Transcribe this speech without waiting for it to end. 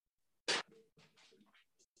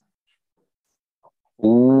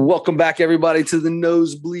Welcome back, everybody, to the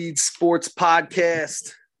Nosebleed Sports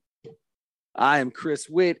Podcast. I am Chris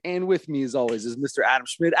Witt, and with me, as always, is Mr. Adam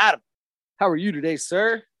Schmidt. Adam, how are you today,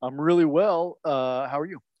 sir? I'm really well. How are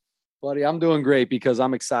you? Buddy, I'm doing great because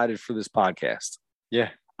I'm excited for this podcast. Yeah.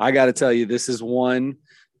 I got to tell you, this is one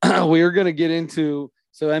we're going to get into.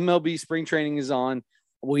 So MLB spring training is on.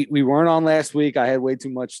 We weren't on last week. I had way too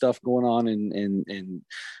much stuff going on and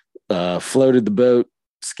floated the boat.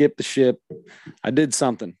 Skip the ship. I did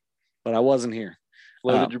something, but I wasn't here.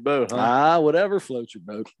 Floated your boat, huh? Whatever floats your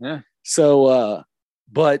boat. Yeah. So,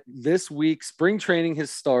 but this week, spring training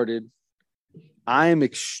has started. I am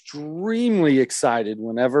extremely excited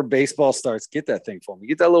whenever baseball starts. Get that thing for me.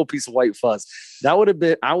 Get that little piece of white fuzz. That would have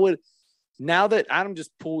been, now that Adam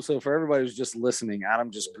just pulled, so for everybody who's just listening,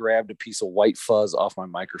 Adam just grabbed a piece of white fuzz off my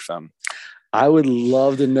microphone. I would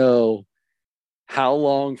love to know how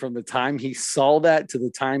long from the time he saw that to the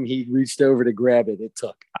time he reached over to grab it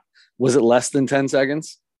took. Was it less than 10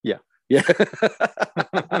 seconds? Yeah. Yeah.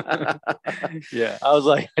 Yeah.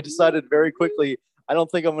 I decided very quickly, I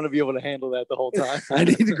don't think I'm going to be able to handle that the whole time. I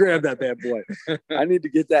need to grab that bad boy. I need to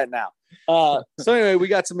get that now. So anyway, we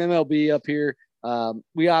got some MLB up here.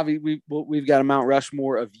 We've got a Mount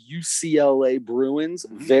Rushmore of UCLA Bruins.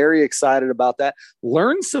 Very excited about that.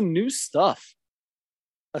 Learn some new stuff,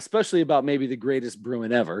 especially about maybe the greatest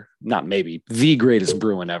Bruin ever. Not maybe, the greatest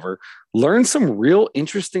Bruin ever. Learn some real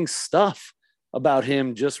interesting stuff about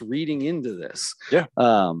him just reading into this. Yeah.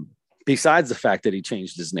 Besides the fact that he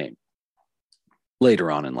changed his name later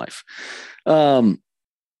on in life. So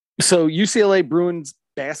UCLA Bruins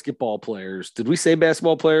basketball players. Did we say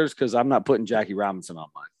basketball players? Because I'm not putting Jackie Robinson on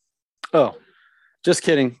mine. Oh, just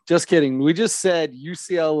kidding. Just kidding. We just said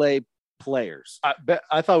UCLA players.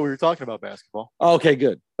 I thought we were talking about basketball. Okay,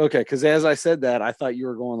 good. Okay, because as I said that, I thought you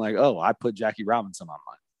were going like, oh, I put Jackie Robinson on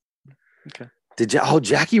mine. Okay.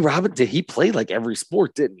 Jackie Robinson, did he play like every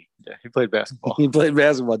sport, didn't he? Yeah, he played basketball. He played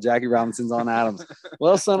basketball. Jackie Robinson's on Adams.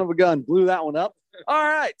 Well, son of a gun, blew that one up. All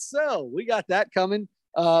right, so we got that coming.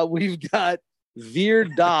 We've got Veer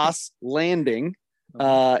Das Landing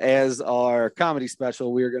as our comedy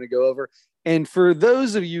special we are going to go over. And for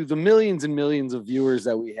those of you, the millions and millions of viewers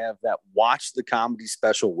that we have that watch the comedy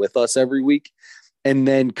special with us every week and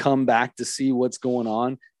then come back to see what's going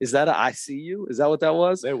on, is that I see you? Is that what that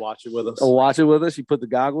was? They watch it with us. Oh, watch it with us. You put the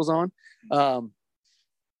goggles on. I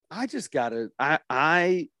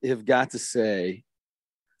have got to say,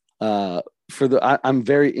 I'm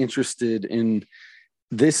very interested in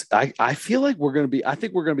this. I feel like I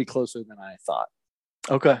think we're going to be closer than I thought.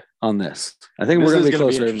 Okay. On this. I think we're going to be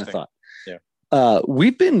closer than I thought. Yeah.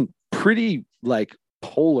 We've been pretty like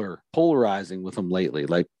polarizing with them lately,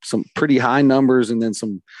 like some pretty high numbers and then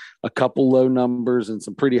a couple low numbers and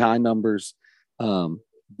some pretty high numbers.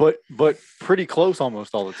 But pretty close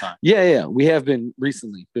almost all the time. Yeah. We have been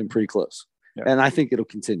recently pretty close. Yeah. And I think it'll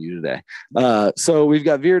continue today. So we've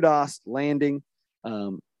got Veer Das Landing.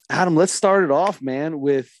 Adam, let's start it off, man,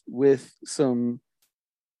 with some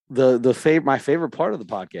my favorite part of the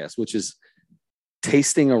podcast, which is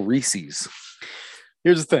tasting a Reese's.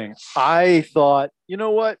 Here's the thing. I thought, you know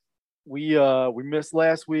what? We missed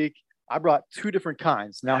last week. I brought two different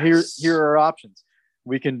kinds. Now here are our options.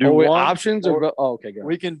 We can do one. Options okay, go.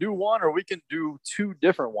 We can do one, or we can do two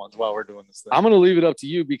different ones while we're doing this thing. I'm going to leave it up to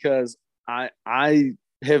you because I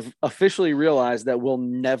have officially realized that we'll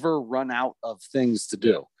never run out of things to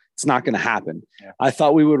do. It's not going to happen. Yeah. I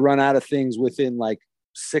thought we would run out of things within like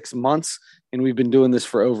 6 months, and we've been doing this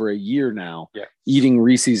for over a year now. Yeah. Eating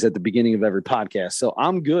Reese's at the beginning of every podcast. So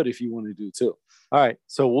I'm good if you want to do too. All right.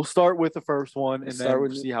 So we'll start with the first one and then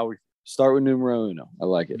we'll see how we start with numero uno. I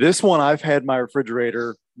like it. This one I've had in my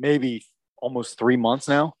refrigerator maybe almost 3 months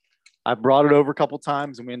now. I brought it over a couple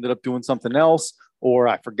times and we ended up doing something else, or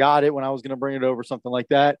I forgot it when I was going to bring it over, something like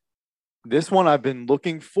that. This one I've been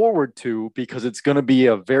looking forward to because it's going to be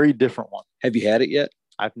a very different one. Have you had it yet?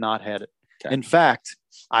 I've not had it. Okay. In fact,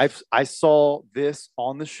 I saw this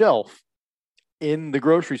on the shelf in the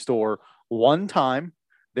grocery store one time.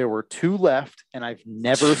 There were two left, and I've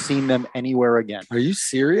never seen them anywhere again. Are you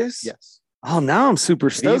serious? Yes. Oh, now I'm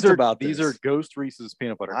super stoked about this. These are Ghost Reese's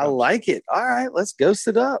peanut butter cups. I like it. All right, let's ghost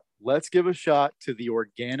it up. Let's give a shot to the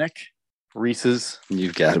organic Reese's.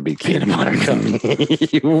 You've got to be kidding me.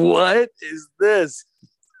 What is this?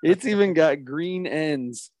 It's even got green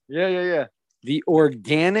ends. Yeah. The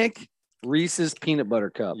organic Reese's peanut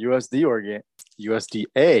butter cup. USDA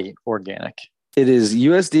organic. It is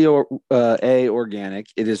USDA organic.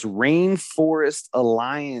 It is Rainforest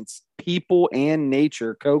Alliance People and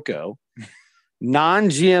Nature Cocoa.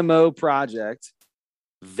 Non-GMO project,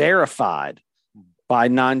 verified by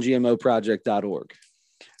nongmoproject.org.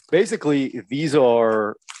 Basically, these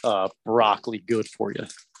are broccoli good for you.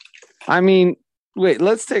 I mean, wait,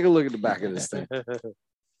 let's take a look at the back of this thing.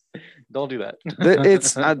 Don't do that.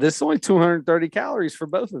 It's this is only 230 calories for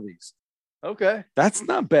both of these. Okay. That's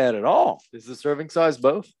not bad at all. Is the serving size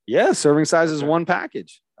both? Yeah, serving size is one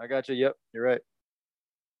package. I got you. Yep, you're right.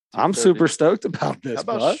 I'm super stoked about this. How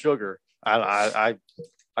about bud? sugar?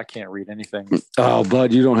 I can't read anything. Oh,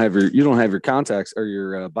 bud, you don't have your contacts or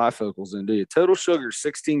your bifocals in, do you? Total sugar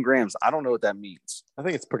 16 grams. I don't know what that means. I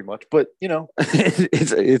think it's pretty much, but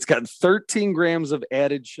it's got 13 grams of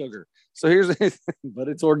added sugar. So but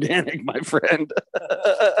it's organic, my friend.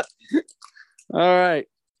 All right.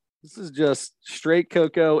 This is just straight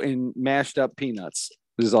cocoa and mashed up peanuts.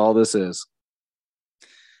 This is all this is.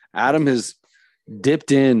 Adam has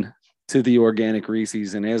dipped in to the organic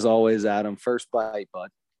Reese's, and as always, Adam, first bite, bud.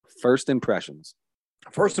 First impressions.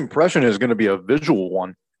 First impression is going to be a visual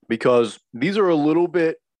one because these are a little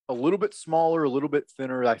bit smaller, a little bit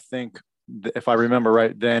thinner, I think, if I remember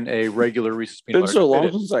right, than a regular Reese's peanut butter. It's been so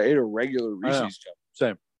long since I ate a regular Reese's.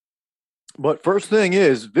 Same. But first thing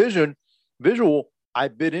is visual. I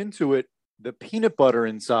bit into it. The peanut butter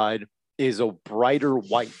inside is a brighter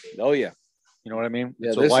white. Oh, yeah. You know what I mean? Yeah,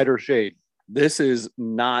 it's a lighter shade. This is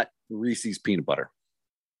not Reese's peanut butter.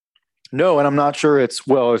 No, and I'm not sure it's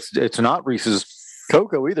not Reese's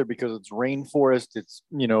cocoa either because it's rainforest. It's,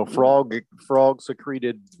 frog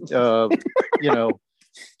secreted,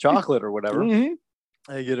 chocolate or whatever. Mm-hmm.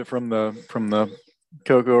 I get it from the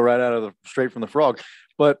cocoa right straight from the frog,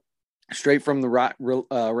 but straight from the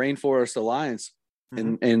Rainforest Alliance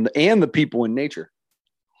and the people in nature.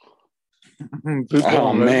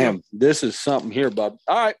 Oh man, this is something here, bub.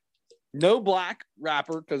 All right. No black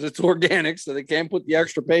wrapper because it's organic, so they can't put the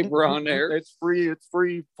extra paper on there. It's free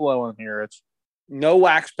flowing here. It's no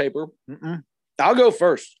wax paper. Mm-mm. I'll go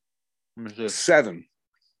first. 7.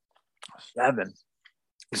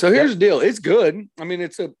 So here's the deal. It's good. I mean,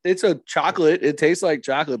 it's a chocolate. It tastes like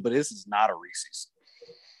chocolate, but this is not a Reese's.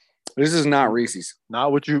 This is not Reese's.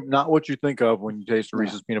 Not what you think of when you taste a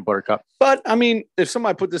Reese's peanut butter cup. But I mean, if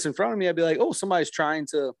somebody put this in front of me, I'd be like, oh, somebody's trying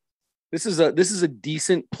to. This is a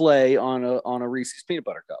decent play on a Reese's peanut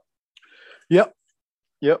butter cup. Yep.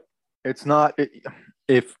 It's not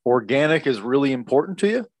if organic is really important to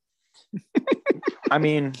you. I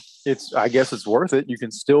mean, I guess it's worth it. You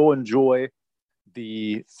can still enjoy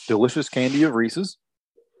the delicious candy of Reese's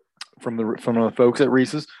from the folks at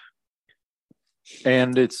Reese's,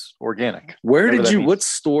 and it's organic. What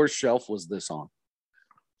store shelf was this on?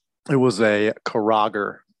 It was a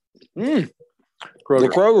Kroger. The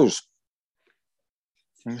Kroger's.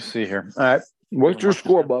 Let me see here. All right. What's your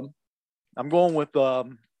score, bub? I'm going with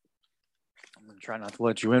I'm going to try not to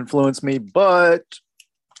let you influence me, but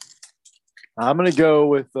I'm going to go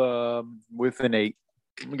with an 8.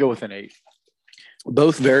 Let me go with an 8.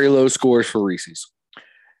 Both very low scores for Reese's.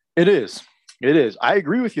 It is. I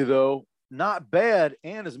agree with you, though. Not bad.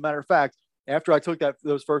 And as a matter of fact, after I took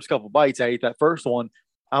those first couple bites, I ate that first one.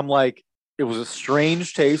 I'm like, it was a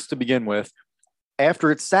strange taste to begin with.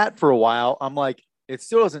 After it sat for a while, I'm like, it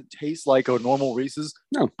still doesn't taste like a normal Reese's.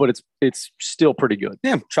 No, but it's still pretty good.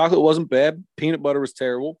 Yeah, chocolate wasn't bad. Peanut butter was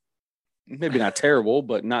terrible. Maybe not terrible,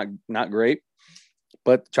 but not great.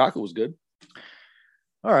 But chocolate was good.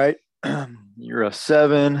 All right. You're a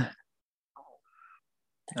 7.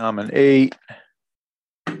 I'm an 8.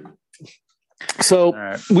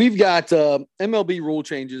 So We've got MLB rule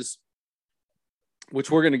changes, which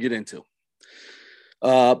we're going to get into.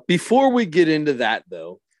 Before we get into that,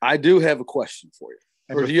 though, I do have a question for you.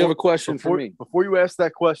 Or do you have a question for me? Before you ask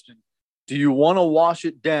that question, do you want to wash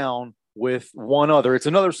it down with one other? It's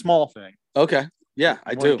another small thing. Okay. Yeah,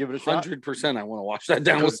 I do. Give it a shot? 100%. I want to wash that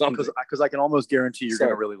down with something. Because I can almost guarantee you're going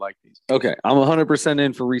to really like these. Okay. I'm 100%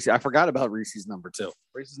 in for Reese's. I forgot about Reese's number 2.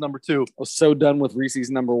 Reese's number 2. I was so done with Reese's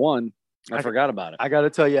number 1. I forgot about it. I got to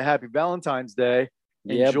tell you, happy Valentine's Day.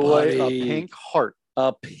 Enjoy a pink heart.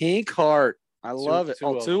 A pink heart. I love it.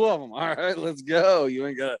 Two of them. All right, let's go. You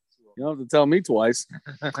don't have to tell me twice.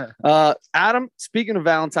 Adam, speaking of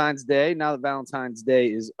Valentine's Day, now that Valentine's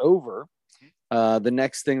Day is over, the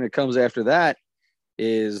next thing that comes after that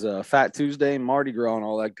is Fat Tuesday, Mardi Gras, and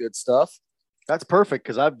all that good stuff. That's perfect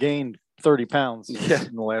because I've gained 30 pounds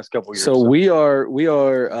in the last couple of years. So we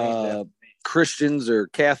are Christians or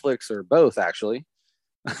Catholics or both, actually.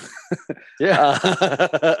 Yeah.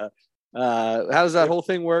 How does that whole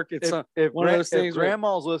thing work? It's one of those things. If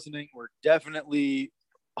grandma's listening, we're definitely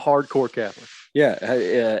hardcore Catholic.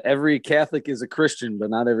 Yeah, every Catholic is a Christian, but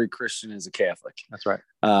not every Christian is a Catholic. That's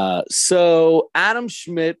right. So Adam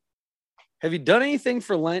Schmidt Have you done anything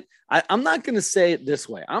for Lent? I'm not going to say it this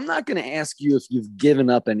way. I'm not going to ask you if you've given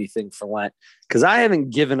up anything for Lent because I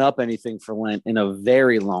haven't given up anything for Lent in a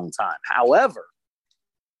very long time. However,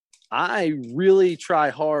 I really try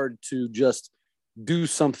hard to just do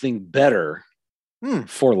something better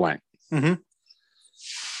for Lent. Mm-hmm.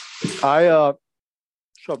 I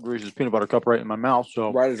shoved Reese's peanut butter cup right in my mouth.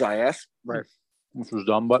 So Right as I asked. Right. Which was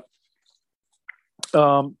dumb, but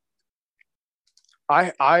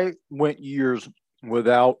I went years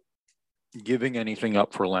without giving anything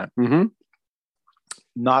up for Lent. Mm-hmm.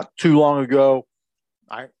 Not too long ago,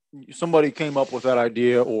 somebody came up with that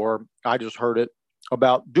idea, or I just heard it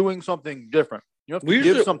about doing something different. You have to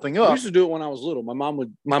give something up. We used to do it when I was little. My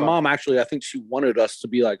mom actually, I think she wanted us to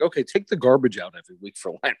be like, okay, take the garbage out every week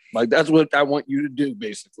for Lent. Like, that's what I want you to do,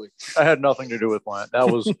 basically. I had nothing to do with Lent. That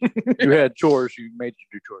was, you had chores. You made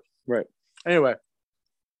you do chores. Right. Anyway,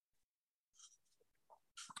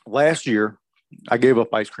 last year, I gave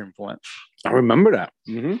up ice cream for Lent. I remember that.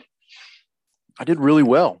 Mm-hmm. I did really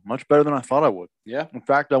well, much better than I thought I would. Yeah. In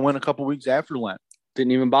fact, I went a couple weeks after Lent.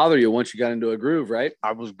 Didn't even bother you once you got into a groove, right?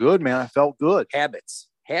 I was good, man. I felt good. Habits,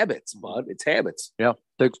 bud. It's habits. Yeah.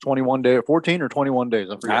 Takes 21 days, 14 or 21 days.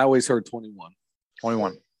 I always heard 21.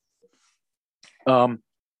 21.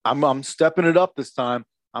 I'm stepping it up this time.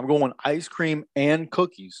 I'm going ice cream and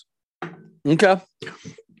cookies. Okay.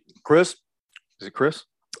 Chris? Is it Chris?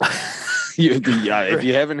 If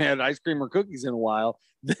you haven't had ice cream or cookies in a while,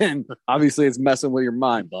 then obviously it's messing with your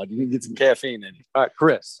mind, bud. You need to get some caffeine in you. All right,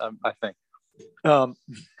 Chris, I think.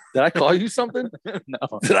 Did I call you something?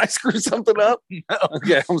 No. Did I screw something up? No.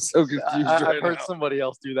 Okay, I'm so confused. I've heard somebody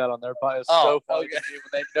else do that on their podcast. It's so funny to me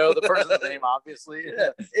when they know the person's name, obviously. Yeah.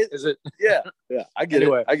 Is it? Yeah. I get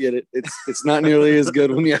it. I get it. It's not nearly as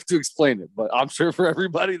good when you have to explain it, but I'm sure for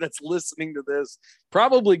everybody that's listening to this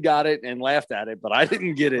probably got it and laughed at it, but I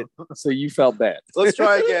didn't get it, so you felt bad. Let's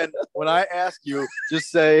try again. When I ask you,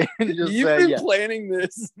 just say, You've been planning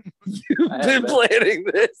this. You've been planning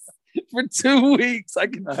this for 2 weeks. I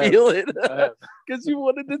can feel it because you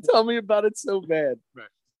wanted to tell me about it so bad. Right.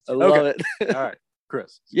 I love it. All right,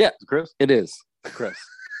 Chris. Yeah, Is it Chris. It is Chris.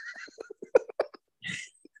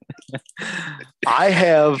 I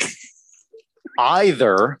have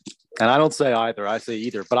either, and I don't say either, I say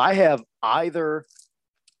either, but I have either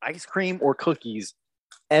ice cream or cookies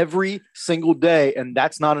every single day, and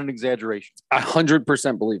that's not an exaggeration. I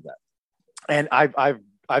 100% believe that. And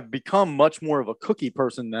I've become much more of a cookie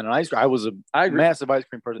person than an ice cream. I was a massive ice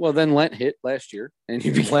cream person. Well, then Lent hit last year, and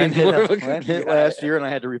you became Lent more of a Lent hit last year, and I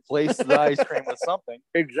had to replace the ice cream with something.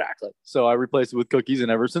 Exactly. So I replaced it with cookies, and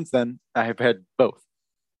ever since then, I have had both.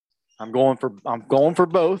 I'm going for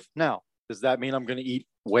both. Now, does that mean I'm going to eat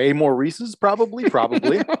way more Reese's? Probably.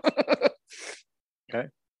 Okay.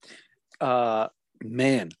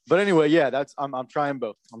 Man. But anyway, yeah, I'm trying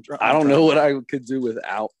both. I don't know what I could do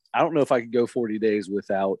without. I don't know if I could go 40 days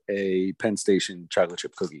without a Penn Station chocolate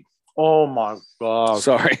chip cookie. Oh my God.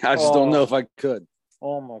 Sorry. I just don't know if I could.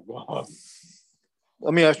 Oh my God.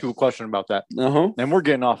 Let me ask you a question about that. Uh-huh. And we're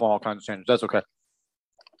getting off on all kinds of tangents. That's okay.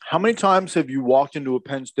 How many times have you walked into a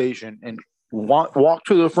Penn Station and walked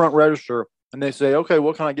to the front register and they say, okay,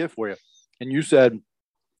 what can I get for you? And you said,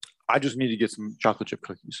 I just need to get some chocolate chip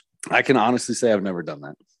cookies. I can honestly say I've never done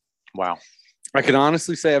that. Wow. I can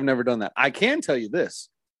honestly say I've never done that. I can tell you this.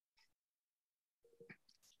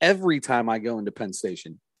 Every time I go into Penn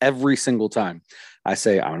Station, every single time, I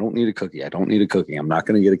say, I don't need a cookie. I don't need a cookie. I'm not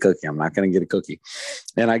going to get a cookie. I'm not going to get a cookie.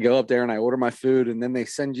 And I go up there and I order my food, and then they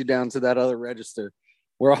send you down to that other register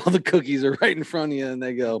where all the cookies are right in front of you, and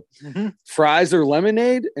they go, fries or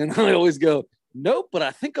lemonade? And I always go, nope, but I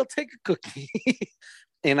think I'll take a cookie.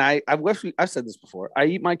 And I've said this before. I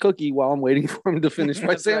eat my cookie while I'm waiting for him to finish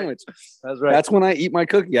my sandwich. Right. That's right. That's when I eat my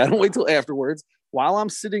cookie. I don't wait till afterwards. While I'm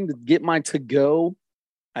sitting to get my to-go,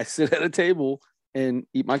 I sit at a table and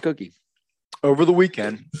eat my cookie. Over the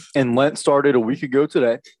weekend, and Lent started a week ago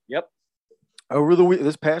today. Yep. Over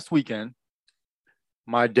this past weekend,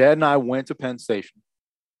 my dad and I went to Penn Station.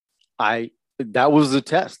 That was a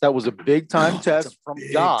test. That was a big time test from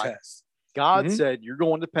God. Test. God said, "You're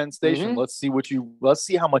going to Penn Station. Let's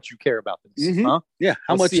see how much you care about this." Huh? Yeah.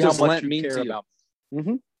 How much does Lent mean to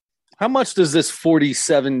you? How much does this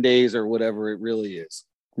 47 days or whatever it really is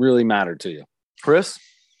really matter to you? Chris?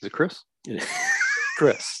 Is it Chris?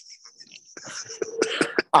 Chris.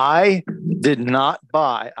 I did not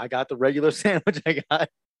buy. I got the regular sandwich. But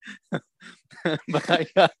I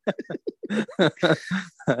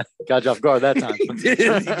got you off guard that time. You did.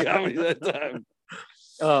 You got me that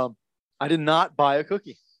time. I did not buy a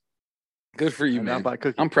cookie. Good for you, I did man. not buy a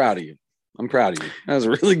cookie. I'm proud of you. That was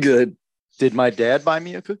really good. Did my dad buy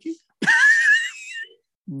me a cookie?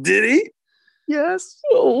 Did he? Yes.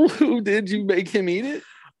 Oh, who did you make him eat it?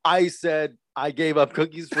 I said I gave up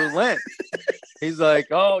cookies for Lent. He's like,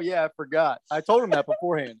 oh, yeah, I forgot. I told him that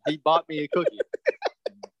beforehand. He bought me a cookie.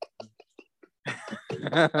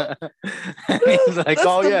 And he's like, That's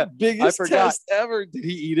oh, the yeah, biggest I forgot. test ever. Did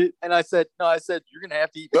he eat it? And I said, no, you're going to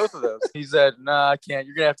have to eat both of those. He said, nah, I can't.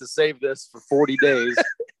 You're going to have to save this for 40 days.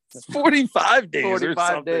 45 days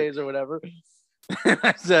 45 days or whatever.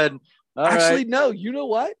 I said, Actually, right. no, you know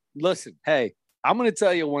what? Listen, hey, I'm going to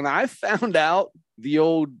tell you, when I found out the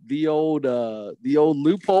old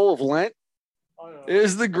loophole of Lent, it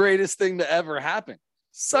is the greatest thing to ever happen.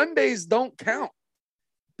 Sundays don't count.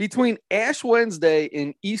 Between Ash Wednesday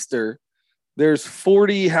and Easter, there's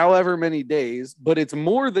 40 however many days, but it's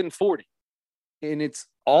more than 40. And it's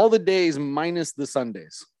all the days minus the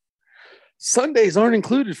Sundays. Sundays aren't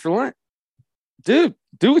included for Lent. Dude,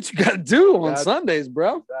 do what you got to do on Sundays,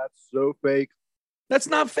 bro. That's so fake. That's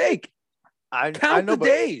not fake. I Count know, the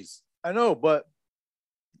days. I know, but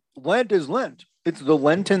Lent is Lent. It's the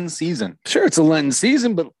Lenten season. Sure, it's a Lenten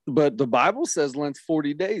season, but the Bible says Lent's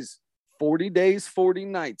 40 days. 40 days, 40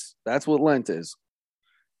 nights. That's what Lent is.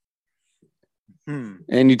 And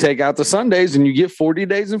you take out the Sundays and you get 40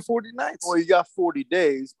 days and 40 nights. Well, you got 40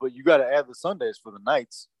 days, but you got to add the Sundays for the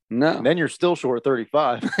nights. No. And then you're still short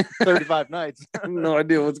 35. 35 nights. I have no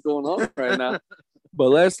idea what's going on right now. But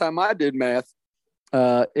last time I did math,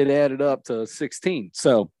 it added up to 16.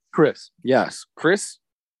 So, Chris. Yes. Chris?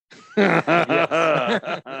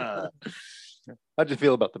 How'd you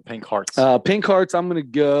feel about the pink hearts? Pink hearts, I'm going to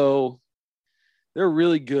go. They're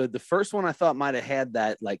really good. The first one I thought might have had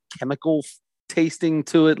that like chemical tasting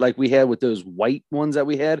to it, like we had with those white ones that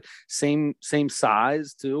we had. Same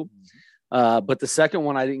size too. But the second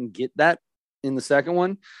one, I didn't get that in the second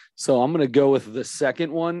one. So I'm going to go with the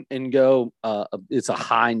second one and go, it's a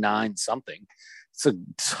high 9 something. It's a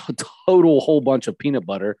total whole bunch of peanut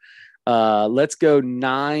butter. Let's go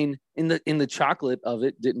 9 in the chocolate of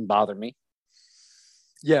it. Didn't bother me.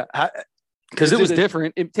 Yeah. Because it was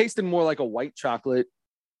different. It tasted more like a white chocolate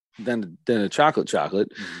than a chocolate.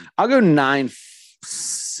 Mm-hmm. I'll go 9.6.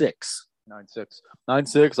 9.6.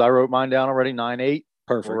 9.6. I wrote mine down already. 9.8.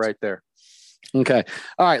 Perfect. We're right there. Okay.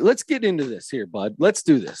 All right. Let's get into this here, bud. Let's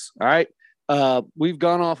do this. All right. We've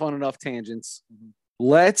gone off on enough tangents.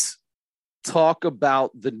 Let's talk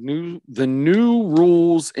about the new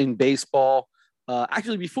rules in baseball.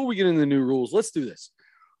 Actually, before we get into the new rules, let's do this.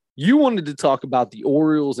 You wanted to talk about the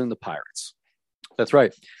Orioles and the Pirates. That's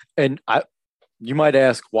right. And you might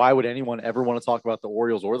ask, why would anyone ever want to talk about the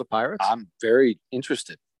Orioles or the Pirates? I'm very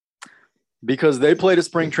interested. Because they played a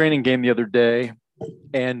spring training game the other day,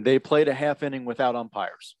 and they played a half inning without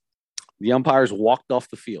umpires. The umpires walked off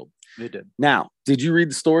the field. They did. Now, did you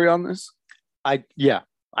read the story on this? I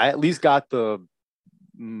at least got the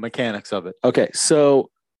mechanics of it. Okay,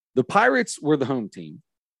 so the Pirates were the home team,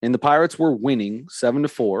 and the Pirates were winning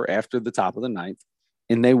 7-4 after the top of the ninth,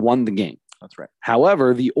 and they won the game. That's right.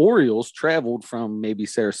 However, the Orioles traveled from maybe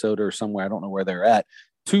Sarasota or somewhere, I don't know where they're at,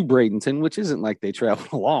 to Bradenton, which isn't like they traveled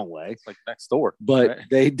a long way. It's like next door. But right?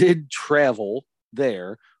 They did travel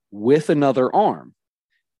there with another arm.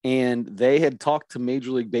 And they had talked to Major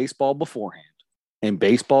League Baseball beforehand. And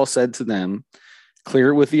baseball said to them, clear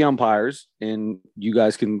it with the umpires, and you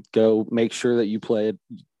guys can go make sure that you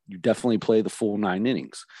definitely play the full 9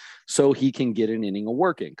 innings so he can get an inning of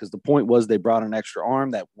work in. Because the point was they brought an extra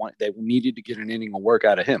arm that they needed to get an inning of work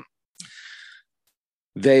out of him.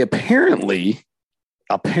 They apparently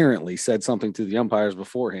said something to the umpires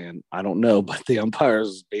beforehand. I don't know, but the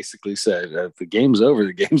umpires basically said, if the game's over,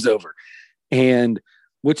 the game's over. And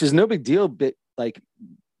which is no big deal, but like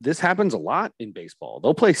this happens a lot in baseball.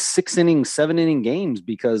 They'll play 6-inning, 7-inning games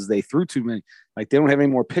because they threw too many. Like they don't have any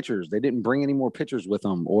more pitchers. They didn't bring any more pitchers with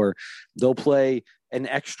them, or they'll play an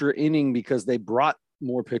extra inning because they brought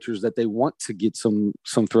more pitchers that they want to get some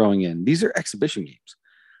throwing in. These are exhibition games.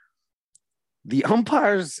 The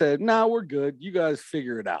umpires said, "No, we're good. You guys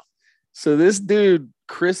figure it out." So this dude,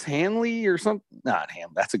 Chris Hanley or something, not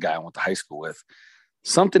Hanley. That's a guy I went to high school with.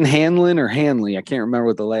 Something Hanlon or Hanley. I can't remember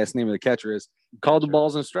what the last name of the catcher is. Called the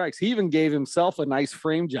balls and strikes. He even gave himself a nice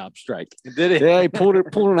frame job strike. Did he? Yeah, he pulled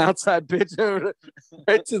an outside pitch over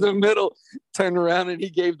right to the middle, turned around, and he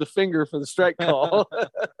gave the finger for the strike call.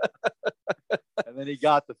 And then he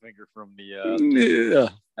got the finger from the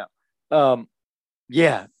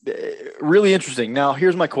yeah. Really interesting. Now,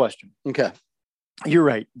 here's my question. Okay. You're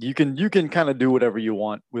right. You can kind of do whatever you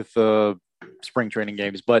want with spring training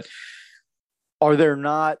games, but are there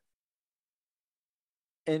not,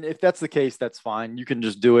 and if that's the case, that's fine. You can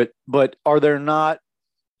just do it. But are there not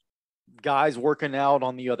guys working out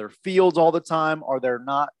on the other fields all the time? Are there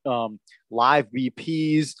not live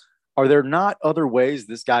BPs? Are there not other ways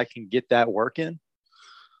this guy can get that work in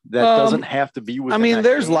that doesn't have to be with? I mean,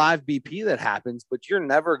 there's live BP that happens, but you're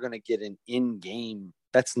never going to get an in-game.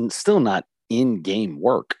 That's still not in-game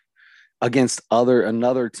work against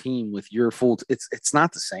another team with your full. It's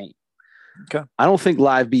not the same. Okay. I don't think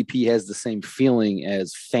live BP has the same feeling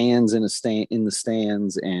as fans in the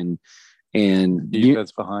stands and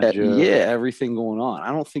defense behind you. Yeah, everything going on.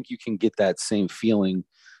 I don't think you can get that same feeling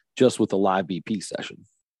just with a live BP session.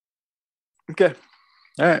 Okay.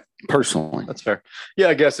 All right. Personally, that's fair. Yeah,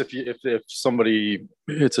 I guess if somebody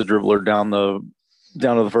hits a dribbler down to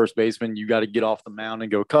the first baseman, you got to get off the mound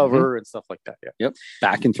and go cover and stuff like that. Yeah. Yep.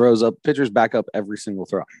 Back and throws up. Pitchers back up every single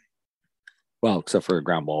throw. Well, except for a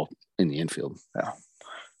ground ball in the infield.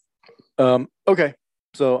 Yeah. Okay.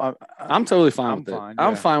 So I'm totally fine with it. Fine,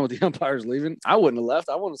 I'm fine with the umpires leaving. I wouldn't have left.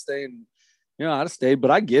 I want to stay and I'd have stayed,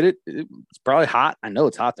 but I get it. It's probably hot. I know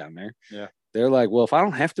it's hot down there. Yeah. They're like, well, if I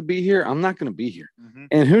don't have to be here, I'm not going to be here. Mm-hmm.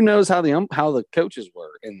 And who knows how the coaches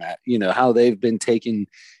were in that, how they've been taken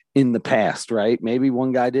in the past, right? Maybe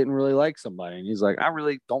one guy didn't really like somebody and he's like, I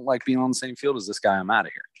really don't like being on the same field as this guy. I'm out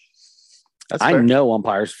of here. That's I fair. know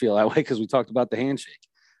umpires feel that way because we talked about the handshake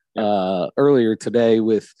earlier today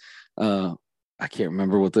with I can't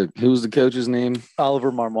remember who was the coach's name?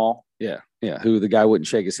 Oliver Marmol. Yeah. Who the guy wouldn't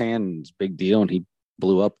shake his hand and it's a big deal and he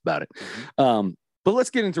blew up about it. Mm-hmm. But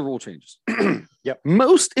let's get into rule changes. Yep.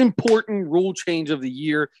 Most important rule change of the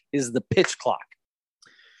year is the pitch clock.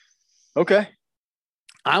 Okay.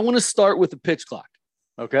 I want to start with the pitch clock.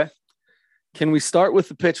 Okay. Can we start with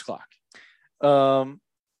the pitch clock? Do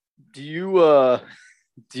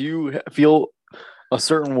you feel a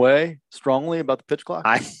certain way strongly about the pitch clock?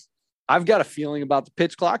 I've got a feeling about the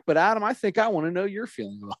pitch clock, but Adam, I think I want to know your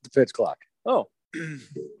feeling about the pitch clock. Oh,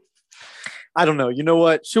 I don't know. You know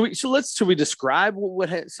what? Should we describe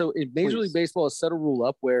so in Major League Baseball has set a rule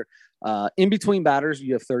up where in between batters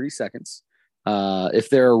you have 30 seconds. If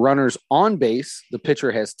there are runners on base, the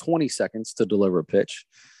pitcher has 20 seconds to deliver a pitch.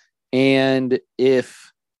 And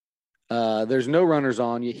if there's no runners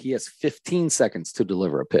on you, he has 15 seconds to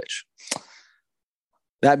deliver a pitch.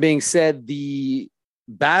 That being said, the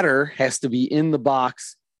batter has to be in the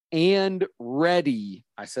box and ready.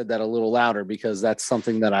 I said that a little louder because that's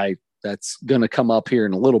something that's going to come up here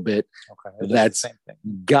in a little bit. Okay. That's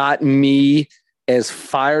got me as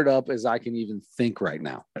fired up as I can even think right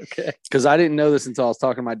now. Okay. Because I didn't know this until I was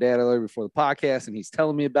talking to my dad earlier before the podcast and he's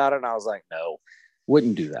telling me about it. And I was like, no,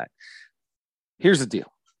 wouldn't do that. Here's the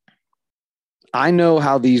deal. I know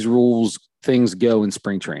how these things go in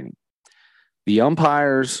spring training. The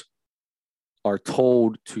umpires are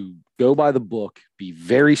told to go by the book, be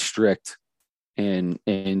very strict, and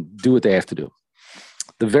do what they have to do.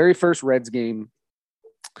 The very first Reds game,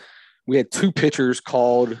 we had two pitchers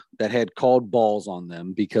that had called balls on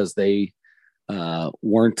them because they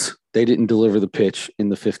didn't deliver the pitch in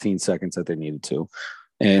the 15 seconds that they needed to.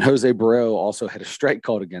 And Jose Barrero also had a strike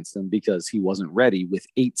called against him because he wasn't ready with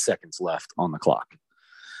 8 seconds left on the clock.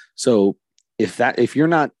 So if you're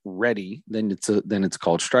not ready, then it's a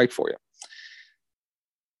called strike for you.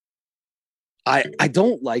 I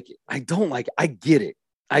don't like it. I get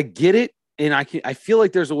it. And I feel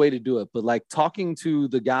like there's a way to do it, but like talking to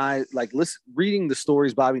the guy, like reading the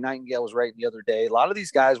stories Bobby Nightingale was writing the other day, a lot of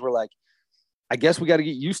these guys were like, I guess we got to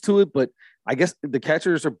get used to it, but I guess the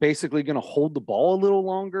catchers are basically going to hold the ball a little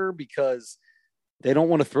longer because they don't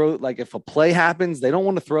want to throw it. Like if a play happens, they don't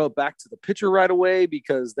want to throw it back to the pitcher right away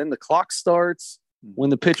because then the clock starts when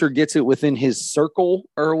the pitcher gets it within his circle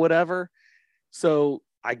or whatever. So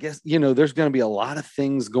I guess, there's going to be a lot of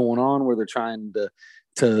things going on where they're trying to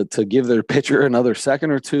give their pitcher another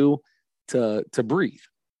second or two to breathe.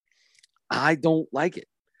 I don't like it.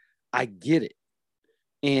 I get it.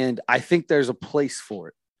 And I think there's a place for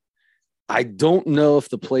it. I don't know if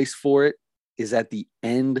the place for it is at the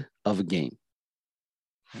end of a game.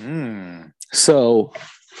 So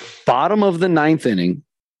bottom of the ninth inning,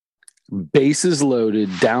 bases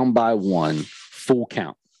loaded, down by 1, full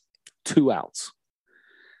count, 2 outs.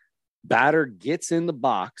 Batter gets in the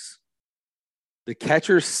box. The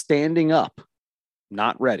catcher's standing up,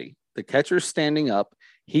 not ready. The catcher's standing up.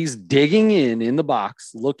 He's digging in the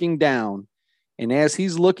box, looking down. And as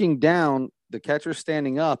he's looking down, the catcher's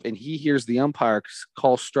standing up and he hears the umpire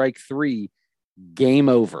call strike 3, game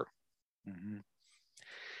over. Mm-hmm.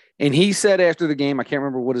 And he said after the game, I can't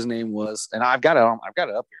remember what his name was. And I've got it up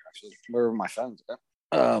here, actually, wherever my phone's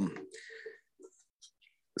at.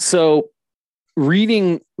 So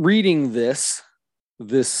reading this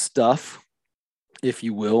stuff, if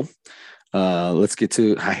you will, Let's get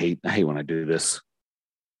to. I hate when I do this.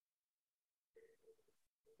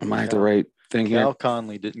 Am I at the right thing here? Cal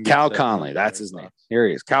Conley didn't. Cal Conley, that's his name. Here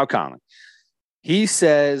he is, Cal Conley. He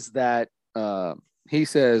says that.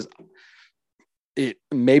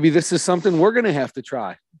 Maybe this is something we're going to have to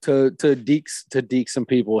try to deke some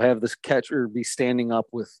people. Have this catcher be standing up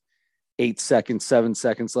with 8 seconds, 7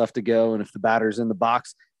 seconds left to go, and if the batter's in the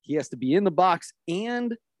box, he has to be in the box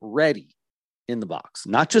and ready in the box.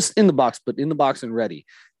 Not just in the box, but in the box and ready.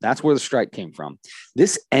 That's where the strike came from.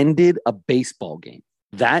 This ended a baseball game.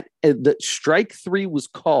 The strike 3 was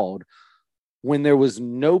called when there was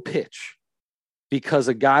no pitch because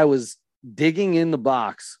a guy was digging in the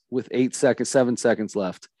box with 8 seconds, 7 seconds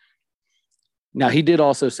left. Now, he did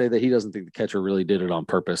also say that he doesn't think the catcher really did it on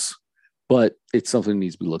purpose, but it's something that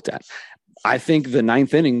needs to be looked at. I think the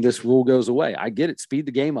 9th inning, this rule goes away. I get it. Speed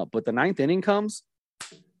the game up, but the 9th inning comes.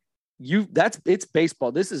 It's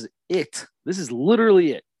baseball. This is it. This is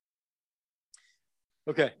literally it.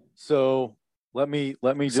 Okay. So let me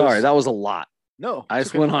just, sorry, that was a lot. No, I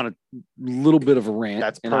just went on a little bit of a rant.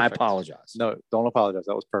 That's and I perfect. apologize. No, don't apologize.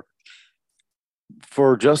 That was perfect.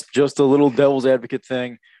 For just a little devil's advocate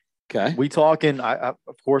thing. Okay. We talking, of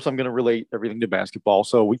course, I'm going to relate everything to basketball.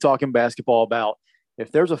 So we talking basketball about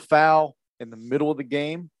if there's a foul in the middle of the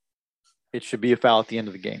game, it should be a foul at the end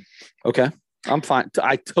of the game. Okay. I'm fine.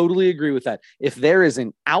 I totally agree with that. If there is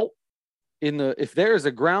an out if there is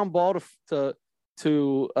a ground ball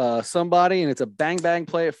to somebody and it's a bang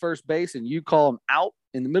play at first base and you call them out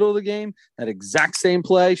in the middle of the game, that exact same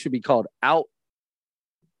play should be called out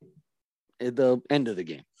at the end of the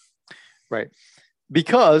game. Right.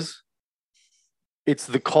 Because it's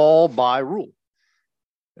the call by rule.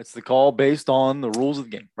 It's the call based on the rules of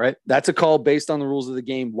the game, right? That's a call based on the rules of the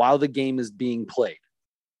game while the game is being played.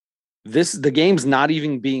 The game's not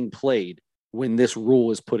even being played when this rule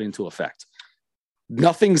is put into effect.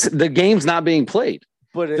 The game's not being played.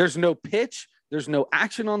 But there's no pitch, there's no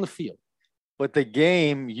action on the field. But the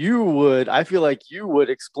game, I feel like you would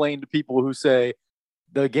explain to people who say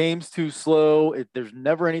the game's too slow. There's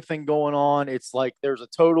never anything going on. It's like there's a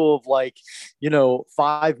total of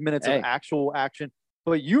 5 minutes of actual action.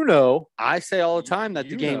 But I say all the time that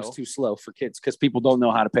the game's too slow for kids because people don't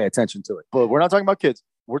know how to pay attention to it. But we're not talking about kids.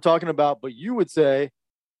 We're talking about, but you would say,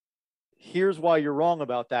 here's why you're wrong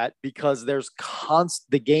about that, because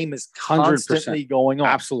the game is constantly 100% going on.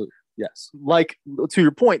 Absolutely. Yes. Like to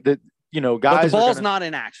your point that, guys. But the ball's not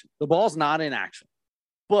in action. The ball's not in action.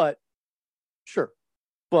 But sure.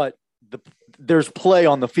 But there's play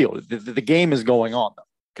on the field. The game is going on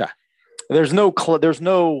though. Okay. There's no,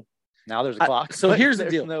 now there's a clock. So here's the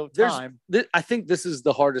deal. No time. I think this is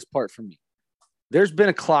the hardest part for me. There's been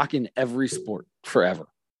a clock in every sport forever,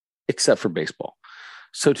 except for baseball.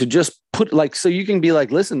 So to just put so you can be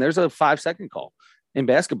like, listen, there's a 5-second call in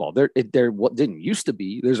basketball. There what didn't used to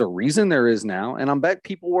be. There's a reason there is now. And I bet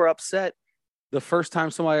people were upset the first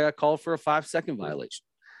time somebody got called for a 5-second violation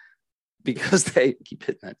because they keep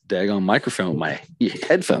hitting that daggone microphone with my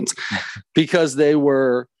headphones because they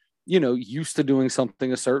were, used to doing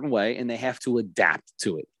something a certain way and they have to adapt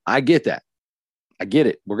to it. I get that. I get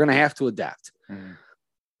it. We're going to have to adapt. Mm.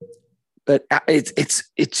 But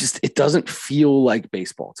it doesn't feel like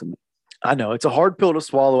baseball to me. I know it's a hard pill to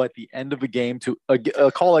swallow at the end of a game to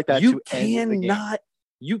a call like that. You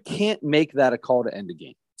can't make that a call to end a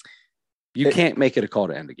game. You can't make it a call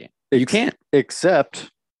to end a game. You can't.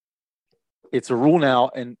 Except it's a rule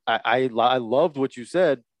now. And I loved what you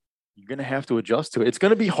said. You're going to have to adjust to it. It's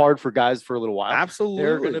going to be hard for guys for a little while. Absolutely.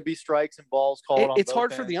 There are going to be strikes and balls called on. It's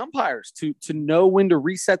hard for the umpires to know when to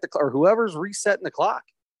reset the clock or whoever's resetting the clock.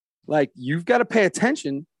 Like, you've got to pay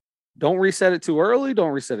attention. Don't reset it too early.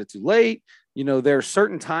 Don't reset it too late. There are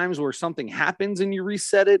certain times where something happens and you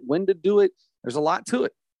reset it, when to do it. There's a lot to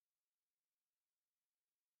it.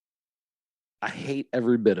 I hate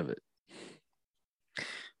every bit of it.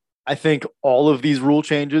 I think all of these rule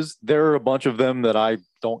changes, there are a bunch of them that I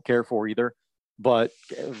don't care for either, but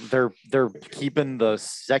they're keeping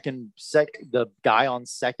the guy on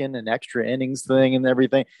second and extra innings thing and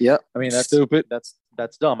everything. Yeah. I mean, that's stupid.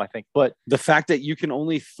 That's dumb, I think. But the fact that you can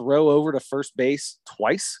only throw over to first base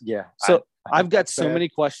twice. Yeah. So I've got so many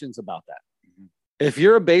questions about that. Mm-hmm. If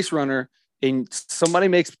you're a base runner and somebody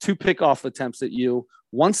makes 2 pickoff attempts at you,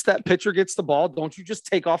 once that pitcher gets the ball, don't you just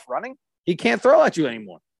take off running? He can't throw at you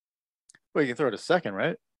anymore. Well, you can throw to second,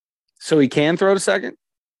 right? So he can throw to second?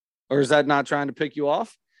 Or is that not trying to pick you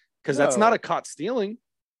off? Because that's not a caught stealing.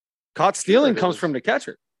 Caught stealing comes from the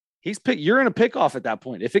catcher. You're in a pickoff at that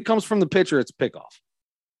point. If it comes from the pitcher, it's a pickoff.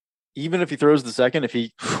 Even if he throws the second, if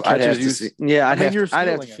he catches you. I'd have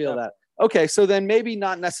to feel that. Okay, so then maybe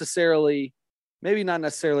not necessarily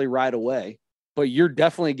right away, but you're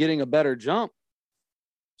definitely getting a better jump.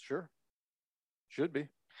 Sure. Should be.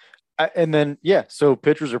 And then, so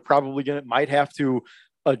pitchers are probably might have to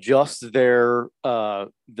adjust their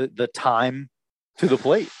the time to the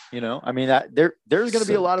plate. I mean, there's going to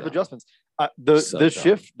be a lot of adjustments.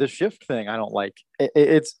 The shift thing I don't like.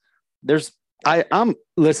 I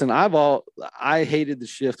hated the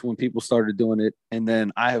shift when people started doing it, and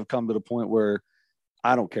then I have come to the point where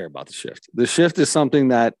I don't care about the shift. The shift is something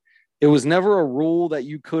that it was never a rule that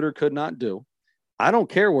you could or could not do. I don't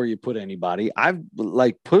care where you put anybody. I've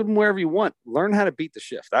put them wherever you want. Learn how to beat the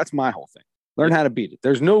shift. That's my whole thing. Learn how to beat it.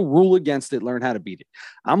 There's no rule against it. Learn how to beat it.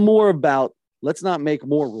 I'm more about let's not make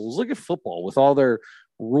more rules. Look at football with all their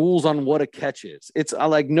rules on what a catch is. It's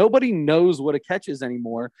like nobody knows what a catch is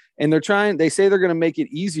anymore. And they say they're going to make it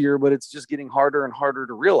easier, but it's just getting harder and harder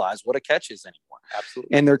to realize what a catch is anymore.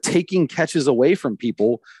 Absolutely. And they're taking catches away from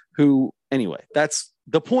people who, anyway, that's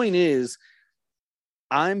the point is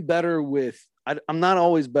I'm not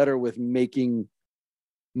always better with making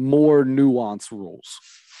more nuanced rules.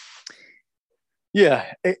 Yeah.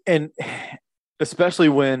 And especially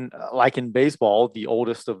when, like in baseball, the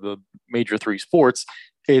oldest of the major three sports,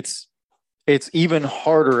 it's even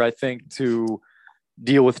harder, I think, to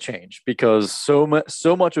deal with change because so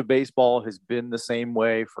much of baseball has been the same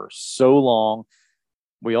way for so long.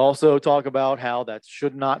 We also talk about how that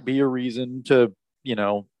should not be a reason to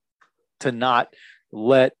not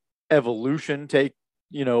let evolution take,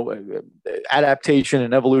 adaptation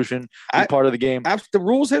and evolution be part of the game. The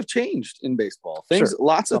rules have changed in baseball.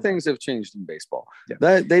 Lots of things have changed in baseball. Yeah.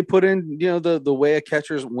 That they put in, the way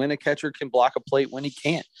when a catcher can block a plate when he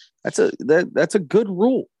can't. That's a good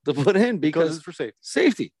rule to put in because it's for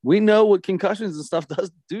safety. We know what concussions and stuff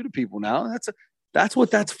does do to people now. That's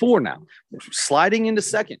what that's for now. Sliding into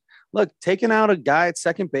second. Look, taking out a guy at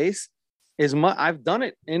second base I've done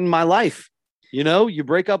it in my life. You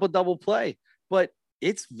break up a double play, but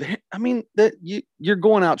you're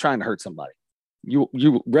going out trying to hurt somebody. You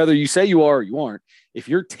whether you say you are or you aren't, if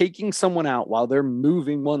you're taking someone out while they're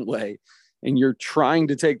moving one way and you're trying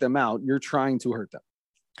to take them out, you're trying to hurt them.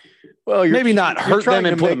 Well, maybe not hurt them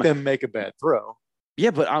and make them make a bad throw. Yeah,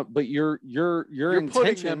 but your intention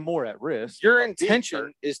putting them more at risk. Your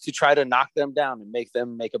intention is to try to knock them down and make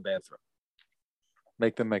them make a bad throw.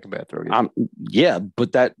 Make them make a bad throw. Yeah,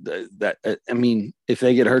 but that if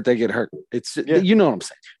they get hurt, they get hurt. It's you know what I'm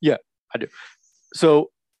saying. Yeah, I do. So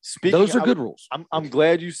those are good rules. I'm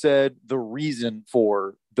glad you said the reason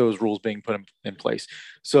for those rules being put in place.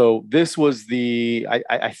 So this was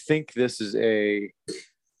I think this is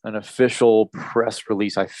an official press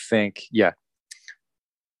release. I think, yeah.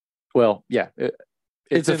 Well, yeah,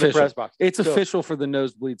 it's in official. The press box. It's official for the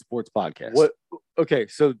Nosebleed Sports Podcast. What? Okay,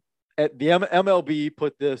 so at the MLB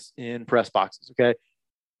put this in press boxes. Okay,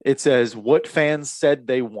 it says what fans said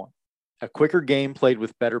they want: a quicker game played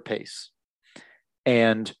with better pace,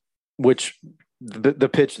 and which the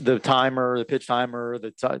pitch timer,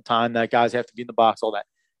 the time that guys have to be in the box, all that.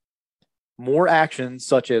 More actions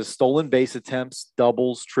such as stolen base attempts,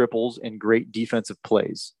 doubles, triples, and great defensive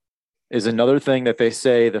plays is another thing that they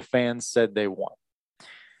say the fans said they want.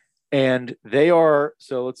 And they are,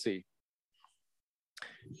 so let's see.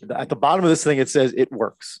 At the bottom of this thing, it says it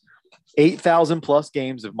works. 8,000 plus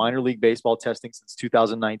games of minor league baseball testing since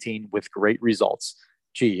 2019 with great results.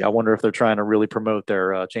 Gee, I wonder if they're trying to really promote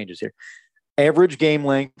their changes here. Average game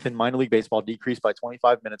length in minor league baseball decreased by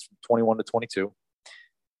 25 minutes from 21 to 22.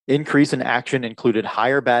 Increase in action included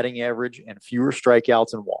higher batting average and fewer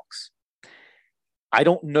strikeouts and walks. I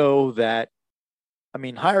don't know that. I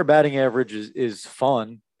mean, higher batting average is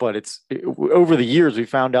fun, but over the years we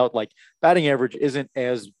found out like batting average isn't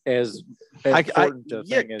as important a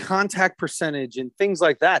thing as contact percentage and things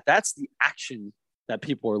like that. That's the action that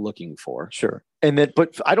people are looking for. Sure.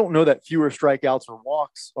 But I don't know that fewer strikeouts or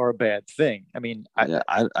walks are a bad thing. I mean,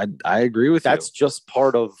 I agree with you. That's just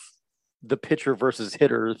part of the pitcher versus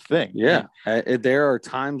hitter thing. Yeah. There are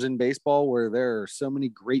times in baseball where there are so many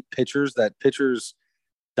great pitchers that pitchers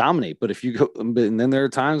dominate. But if you go, and then there are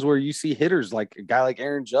times where you see hitters like a guy like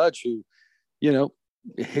Aaron Judge who,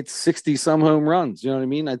 hits 60 some home runs. You know what I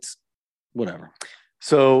mean? That's whatever.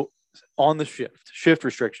 So on the shift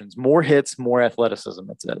restrictions, more hits, more athleticism,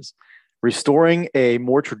 it says. Restoring a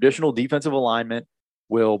more traditional defensive alignment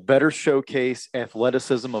will better showcase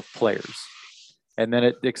athleticism of players. And then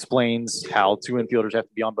it explains how two infielders have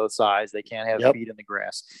to be on both sides. They can't have feet in the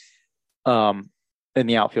grass, in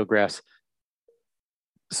the outfield grass.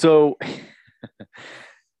 So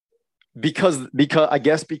because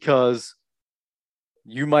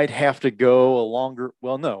you might have to go a longer.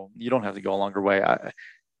 Well, no, you don't have to go a longer way.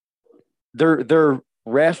 They're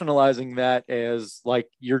rationalizing that as like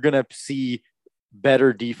you're gonna see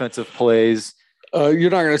better defensive plays. You're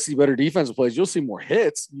not going to see better defensive plays. You'll see more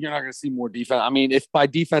hits. You're not going to see more defense. I mean, if by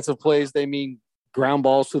defensive plays they mean ground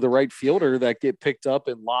balls to the right fielder that get picked up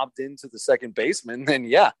and lobbed into the second baseman, then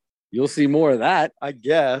yeah, you'll see more of that. I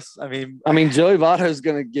guess. I mean, Joey Votto is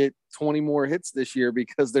going to get 20 more hits this year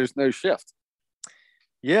because there's no shift.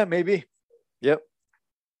 Yeah, maybe. Yep.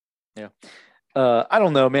 Yeah. I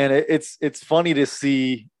don't know, man. It's funny to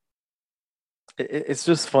see. It's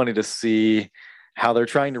just funny to see how they're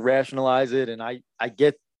trying to rationalize it. And I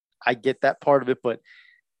get that part of it, but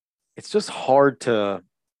it's just hard to,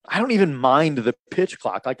 I don't even mind the pitch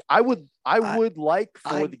clock. Like I would like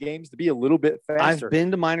for the games to be a little bit faster. I've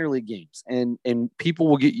been to minor league games and people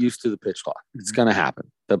will get used to the pitch clock. It's going to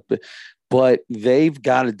happen, but they've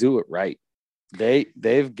got to do it right.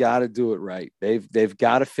 They've got to do it right. They've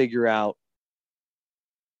got to figure out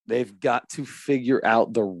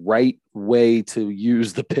the right way to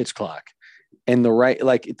use the pitch clock. And the right,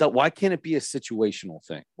 why can't it be a situational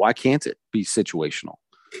thing? Why can't it be situational?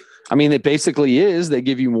 I mean, it basically is. They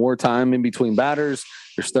give you more time in between batters.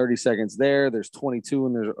 There's 30 seconds there. There's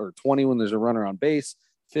 22 or 20 when there's a runner on base,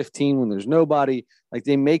 15 when there's nobody. Like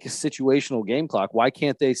they make a situational game clock. Why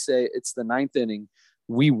can't they say it's the ninth inning?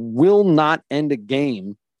 We will not end a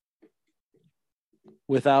game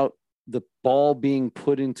without the ball being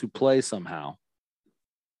put into play somehow.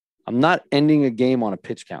 I'm not ending a game on a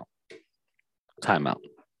pitch count. Timeout.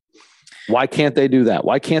 Why can't they do that?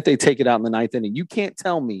 Why can't they take it out in the ninth inning? You can't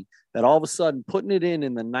tell me that all of a sudden putting it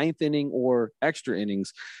in the ninth inning or extra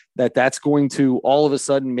innings, that's going to all of a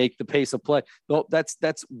sudden make the pace of play. That's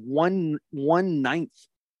 1/9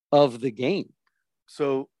 of the game.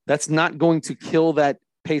 So that's not going to kill that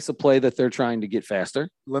pace of play that they're trying to get faster.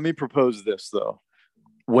 Let me propose this though.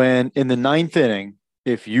 When in the ninth inning,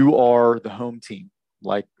 if you are the home team,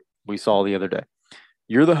 like we saw the other day,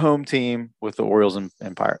 you're the home team with the Orioles and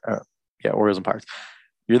Orioles and Pirates.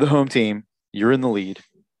 You're the home team. You're in the lead.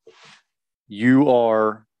 You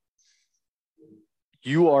are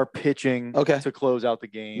pitching to close out the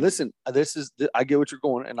game. Listen, I get what you're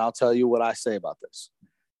going, and I'll tell you what I say about this.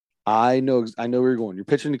 I know where you're going. You're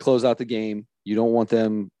pitching to close out the game. You don't want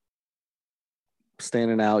them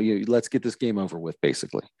standing out. Let's get this game over with,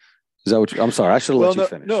 basically. Is that what I'm sorry. I should have let you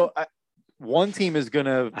finish. No, one team is going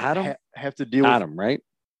to have to deal with Adam, right?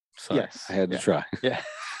 Sorry, yes. I had to try. Yeah.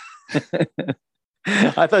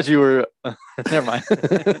 I thought you were never mind.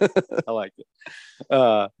 I liked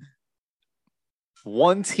it.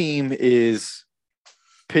 One team is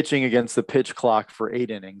pitching against the pitch clock for 8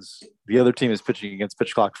 innings. The other team is pitching against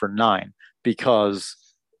pitch clock for 9 because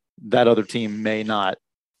that other team may not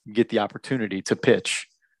get the opportunity to pitch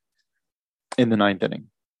in the 9th inning.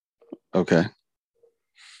 Okay.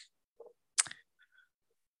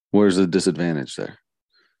 Where's the disadvantage there?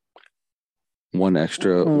 One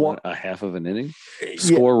extra, a half of an inning?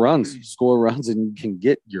 Score runs, and you can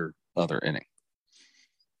get your other inning.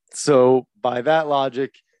 So by that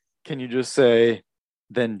logic, can you just say,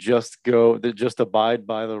 then just abide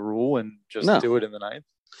by the rule and just do it in the 9th?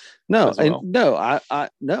 No,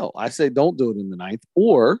 I say don't do it in the 9th.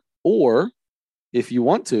 Or if you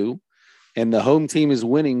want to, and the home team is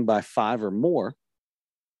winning by 5 or more,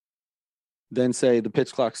 then say the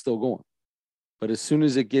pitch clock's still going. But as soon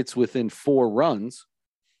as it gets within 4 runs,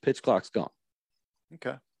 pitch clock's gone.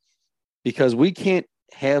 Okay. Because we can't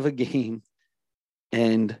have a game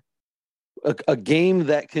and a game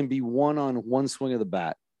that can be won on one swing of the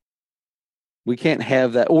bat. We can't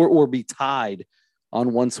have that or be tied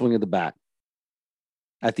on one swing of the bat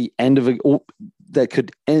at the end of that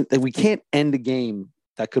could end. That we can't end a game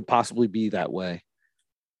that could possibly be that way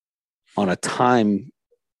on a time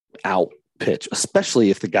out pitch, especially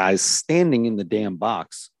if the guy's standing in the damn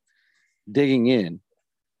box, digging in,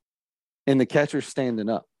 and the catcher's standing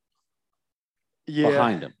up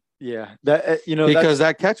behind him. Yeah, because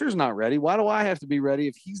that catcher's not ready. Why do I have to be ready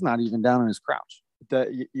if he's not even down in his crouch?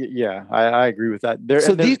 I agree with that.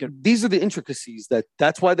 These are the intricacies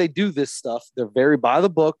that's why they do this stuff. They're very by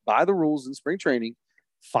the book, by the rules in spring training.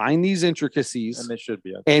 Find these intricacies, and they should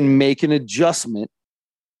be, and make an adjustment.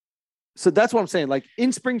 So that's what I'm saying. Like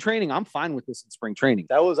in spring training, I'm fine with this in spring training.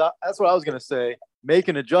 That's what I was going to say. Make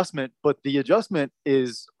an adjustment, but the adjustment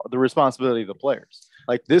is the responsibility of the players.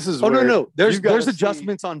 Like this is no. There's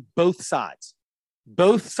adjustments on both sides.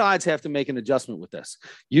 Both sides have to make an adjustment with this.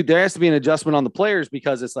 There has to be an adjustment on the players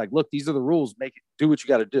because it's like, look, these are the rules. Do what you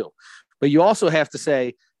got to do. But you also have to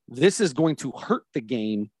say this is going to hurt the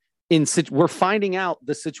game we're finding out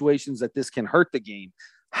the situations that this can hurt the game.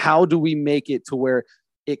 How do we make it to where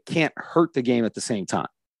it can't hurt the game at the same time?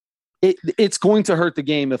 It's going to hurt the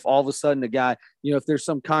game if all of a sudden a guy, if there's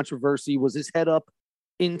some controversy, was his head up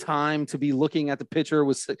in time to be looking at the pitcher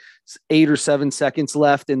with 8 or 7 seconds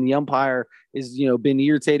left, and the umpire is, been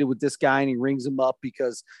irritated with this guy and he rings him up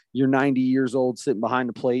because you're 90 years old sitting behind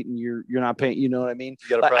the plate and you're not paying, you know what I mean? You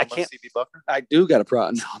got a problem with CB Buckner? I do got a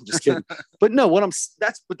problem. No, I'm just kidding. But no,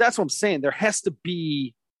 that's what I'm saying. There has to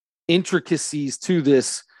be intricacies to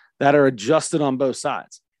this that are adjusted on both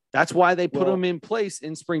sides. That's why they put them in place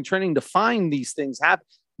in spring training to find these things happen.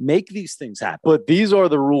 Make these things happen. But these are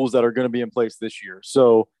the rules that are going to be in place this year.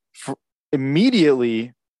 So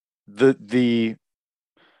immediately, the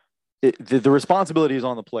responsibility is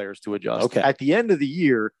on the players to adjust. Okay. At the end of the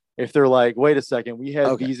year, if they're like, wait a second, we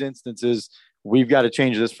had these instances, we've got to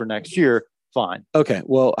change this for next year. Fine. Okay.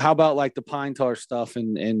 Well, how about like the pine tar stuff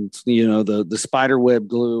and the spider web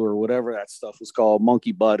glue or whatever that stuff was called,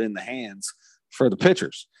 monkey butt in the hands for the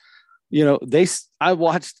pitchers. I've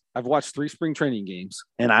watched 3 spring training games,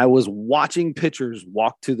 and I was watching pitchers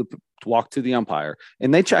walk to the umpire,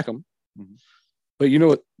 and they check them. Mm-hmm. But you know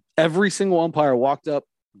what? Every single umpire walked up,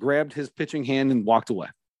 grabbed his pitching hand, and walked away.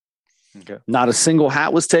 Okay. Not a single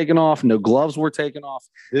hat was taken off. No gloves were taken off.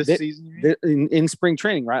 This season, in spring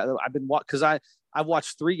training, right? I've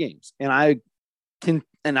watched 3 games, and I've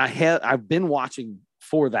been watching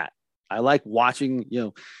for that. I like watching.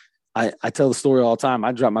 I tell the story all the time.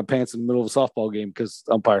 I dropped my pants in the middle of a softball game because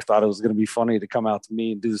the umpire thought it was going to be funny to come out to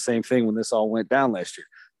me and do the same thing when this all went down last year.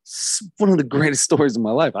 It's one of the greatest stories of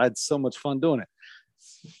my life. I had so much fun doing it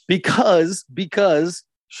because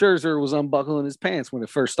Scherzer was unbuckling his pants when it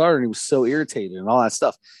first started, and he was so irritated and all that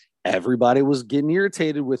stuff. Everybody was getting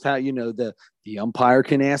irritated with how, the umpire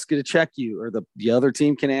can ask you to check you, or the other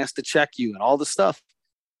team can ask to check you, and all the stuff.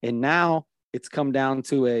 And now it's come down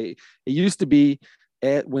to it used to be,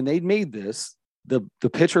 when they made this, the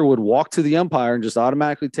pitcher would walk to the umpire and just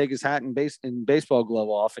automatically take his hat and baseball glove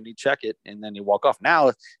off, and he'd check it, and then he'd walk off. Now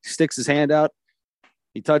he sticks his hand out,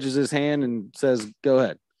 he touches his hand and says, go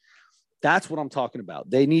ahead. That's what I'm talking about.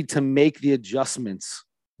 They need to make the adjustments,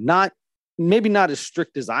 maybe not as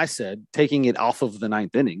strict as I said, taking it off of the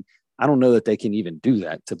 9th inning. I don't know that they can even do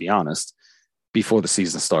that, to be honest, before the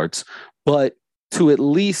season starts, but to at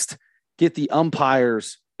least get the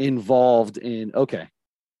umpires involved in, okay,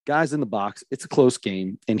 guys in the box, it's a close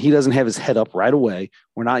game, and he doesn't have his head up right away.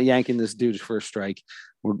 We're not yanking this dude's first strike.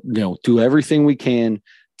 We're, do everything we can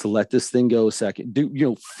to let this thing go a second.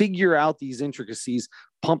 Figure out these intricacies,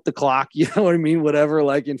 pump the clock, you know what I mean? Whatever,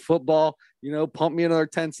 like in football, pump me another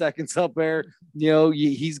 10 seconds up there.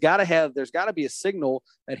 There's got to be a signal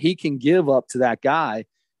that he can give up to that guy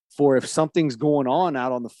for if something's going on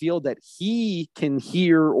out on the field that he can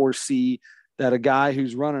hear or see that a guy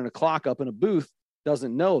who's running a clock up in a booth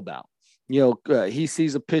doesn't know about. He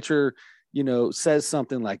sees a pitcher, says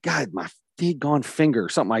something like, God, my gone finger,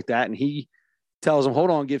 something like that. And he tells him, hold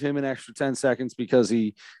on, give him an extra 10 seconds because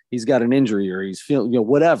he's got an injury or he's feeling,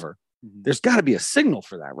 whatever. Mm-hmm. There's got to be a signal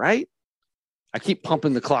for that, right? I keep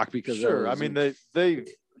pumping the clock because sure. I mean, they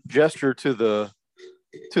gesture to the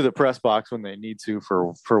press box when they need to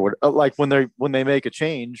for what, like when they make a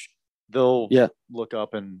change, they'll look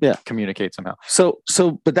up and communicate somehow. So,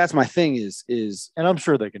 but that's my thing is, and I'm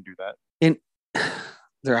sure they can do that. And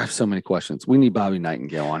there are so many questions. We need Bobby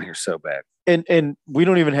Nightingale on here so bad. And we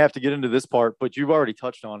don't even have to get into this part, but you've already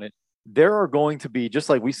touched on it. There are going to be, just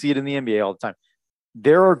like we see it in the NBA all the time,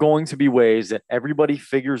 there are going to be ways that everybody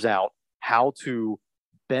figures out how to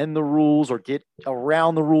bend the rules or get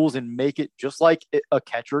around the rules and make it just like a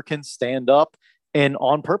catcher can stand up. And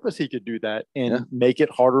on purpose, he could do that and make it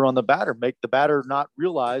harder on the batter, make the batter not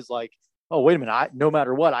realize like, oh, wait a minute, no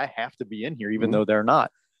matter what, I have to be in here, even though they're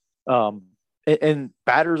not. And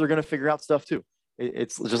batters are going to figure out stuff too.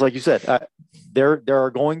 It's just like you said, there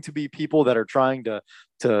are going to be people that are trying to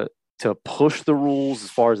push the rules as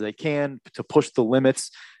far as they can, to push the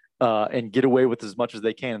limits and get away with as much as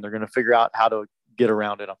they can. And they're going to figure out how to get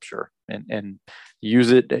around it, I'm sure, and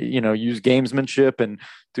use it, use gamesmanship and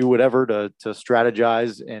do whatever to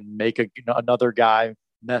strategize and make another guy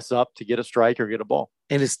mess up to get a strike or get a ball.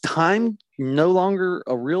 And is time no longer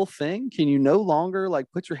a real thing? Can you no longer like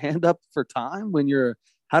put your hand up for time when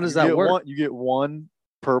how does that work? You get one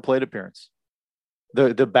per plate appearance.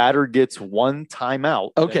 The batter gets one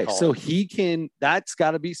timeout. Okay, so that's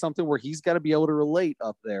got to be something where he's got to be able to relate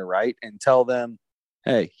up there, right? And tell them,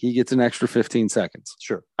 hey, he gets an extra 15 seconds.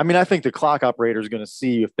 Sure. I mean, I think the clock operator is going to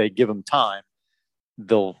see if they give him time,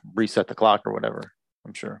 they'll reset the clock or whatever,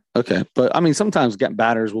 I'm sure. Okay. But I mean, sometimes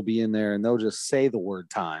batters will be in there and they'll just say the word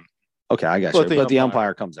time Okay, I got you. But the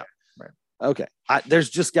umpire comes out. Right. Okay. There's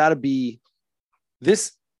just got to be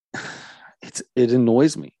this. It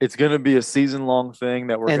annoys me. It's going to be a season-long thing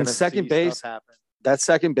that we're going to second see base stuff happen. That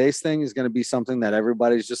second base thing is going to be something that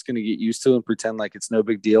everybody's just going to get used to and pretend like it's no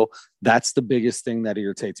big deal. That's the biggest thing that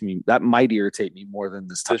irritates me. That might irritate me more than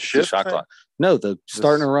this shot clock. No, the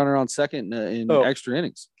starting a runner on second in extra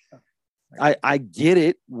innings. I get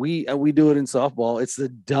it. We do it in softball. It's the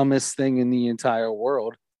dumbest thing in the entire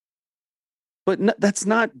world. But that's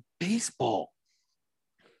not baseball.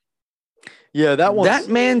 Yeah, that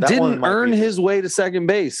man didn't earn his way to second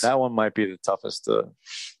base. That one might be the toughest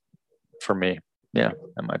for me. Yeah,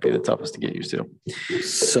 that might be the toughest to get used to.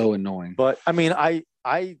 So annoying. But I mean,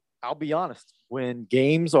 I'll be honest. When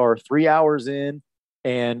games are 3 hours in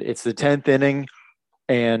and it's the 10th inning,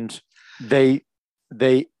 and they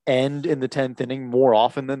end in the 10th inning more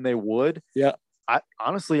often than they would. Yeah.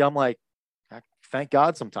 I'm like, thank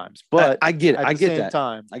God sometimes. But I get it. I get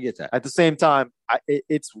that. I get that. At the same time,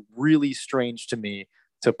 it's really strange to me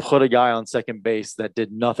to put a guy on second base that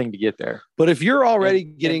did nothing to get there. But if you're already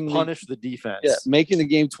getting punish the defense, making the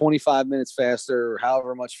game 25 minutes faster or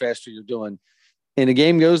however much faster you're doing, and the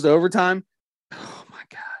game goes to overtime, oh my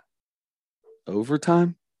God.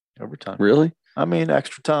 Overtime? Really? I mean,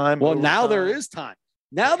 extra time. Well, now there is time.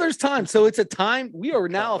 Now there's time. So it's a time. We are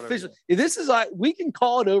now officially. This is we can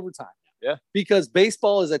call it overtime. Yeah. Because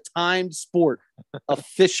baseball is a timed sport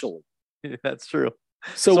officially. Yeah, that's true.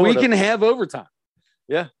 So we can have overtime.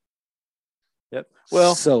 Yeah. Yep.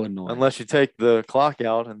 Well, so annoying. Unless you take the clock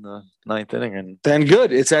out in the 9th inning, and then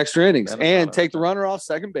good. It's extra innings, and take the runner off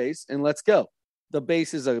second base, and let's go. The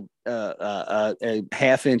base is a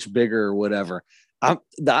half inch bigger or whatever.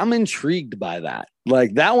 I'm intrigued by that.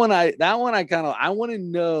 Like that one. I want to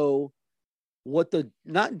know what the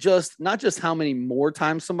not just how many more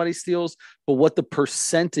times somebody steals, but what the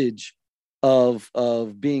percentage of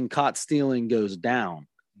being caught stealing goes down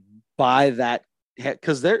by that.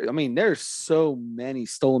 Because there's so many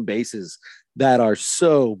stolen bases that are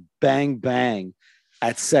so bang bang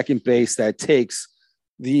at second base that takes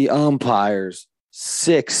the umpires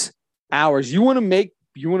 6 hours. You want to make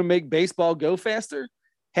baseball go faster?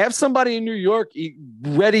 Have somebody in New York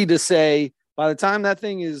ready to say by the time that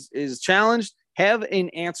thing is challenged, have an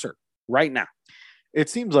answer right now. It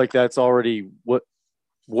seems like that's already what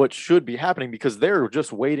should be happening, because they're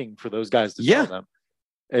just waiting for those guys to tell them.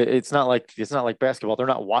 It's not like basketball. They're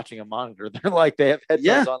not watching a monitor. They're like, they have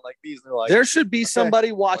headphones on like these. And they're like, there should be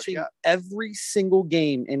somebody watching every single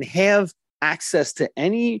game and have access to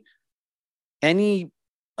any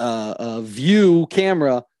view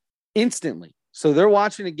camera instantly. So they're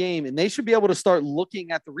watching a game and they should be able to start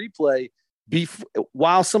looking at the replay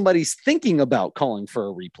while somebody's thinking about calling for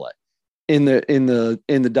a replay in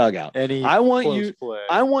the dugout. I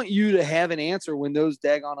want you to have an answer when those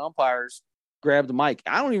daggone umpires grab the mic.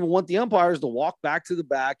 I don't even want the umpires to walk back to the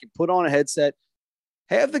back and put on a headset.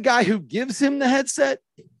 Have the guy who gives him the headset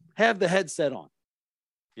have the headset on.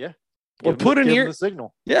 Yeah. Or put an ear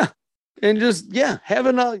signal. Yeah. And just have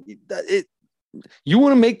it. You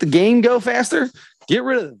want to make the game go faster? Get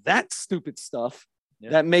rid of that stupid stuff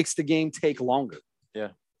that makes the game take longer. Yeah.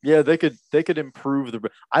 Yeah, they could improve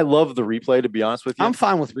I love the replay, to be honest with you. I'm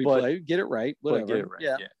fine with replay. Get it right. Whatever. Get it right.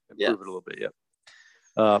 Yeah. Improve it a little bit. Yeah.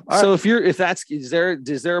 So is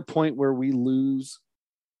there a point where we lose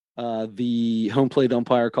the home plate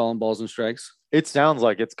umpire calling balls and strikes? It sounds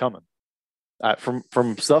like it's coming.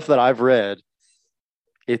 From stuff that I've read,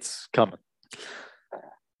 it's coming.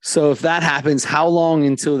 So if that happens, how long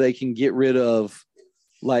until they can get rid of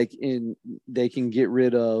like that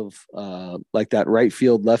right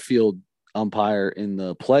field, left field umpire in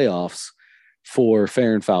the playoffs for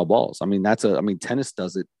fair and foul balls? I mean, tennis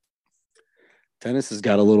does it. Tennis has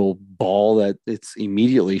got a little ball that it's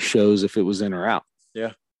immediately shows if it was in or out.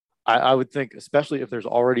 Yeah. I would think, especially if there's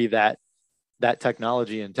already that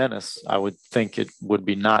technology in tennis, I would think it would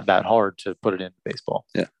be not that hard to put it in baseball.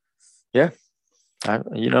 Yeah. Yeah.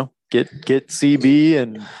 Get CB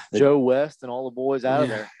and Joe West and all the boys out of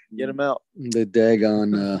there. Get them out. The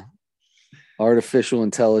daggone artificial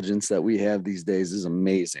intelligence that we have these days is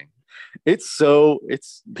amazing. It's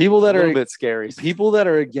people that are a bit scary. People that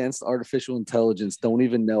are against artificial intelligence don't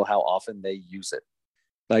even know how often they use it.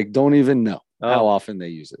 Like, don't even know how often they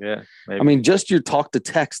use it. Yeah. Maybe. I mean, just your talk to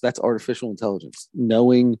text, that's artificial intelligence.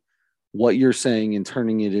 Knowing what you're saying and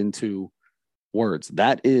turning it into words.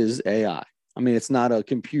 That is AI. I mean, it's not a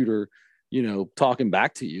computer, talking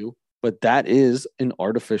back to you, but that is an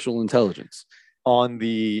artificial intelligence. On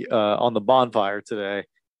the bonfire today,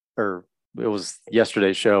 or it was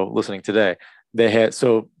yesterday's show, listening today, they had,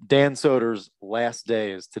 so Dan Soder's last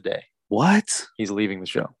day is today. What? He's leaving the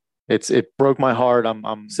show. It broke my heart.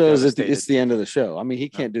 I'm So is it? devastated. It's the end of the show. I mean, he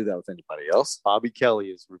can't do that with anybody else. Bobby Kelly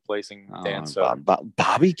is replacing Dan Soder.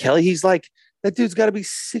 Bobby Kelly. He's like that dude's got to be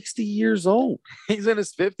 60 years old. He's in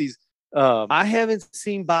his 50s. I haven't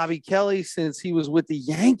seen Bobby Kelly since he was with the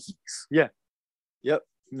Yankees. Yep.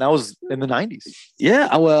 And that was in the 90s.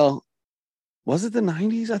 Yeah. Well, was it the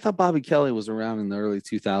 90s? I thought Bobby Kelly was around in the early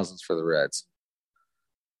 2000s for the Reds.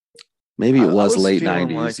 Maybe it was late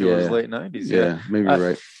 90s. Like yeah. It was late 90s. Yeah. Maybe you're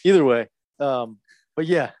right. Either way. But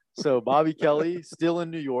yeah. So Bobby Kelly still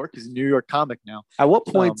in New York. He's a New York comic now. At what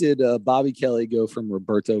point did Bobby Kelly go from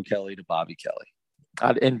Roberto Kelly to Bobby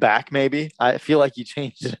Kelly? And back, maybe. I feel like he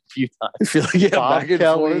changed it a few times. I feel like Bob back and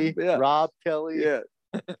Kelly, forth. Yeah. Rob Kelly. Yeah.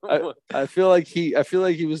 I feel like he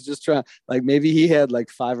was just trying, like maybe he had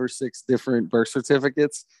like 5 or 6 different birth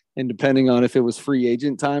certificates, and depending on if it was free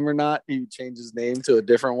agent time or not, he would change his name to a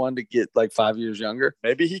different one to get like 5 years younger.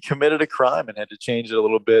 Maybe he committed a crime and had to change it a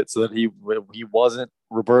little bit so that he wasn't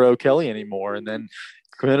Roberto Kelly anymore, and then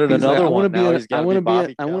committed another one. I want to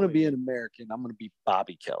be an American. I'm going to be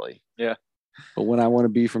Bobby Kelly. Yeah. But when I want to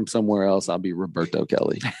be from somewhere else, I'll be Roberto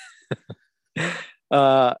Kelly.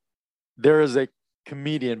 There is a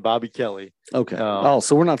comedian, Bobby Kelly. Okay. So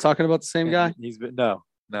we're not talking about the same guy? No,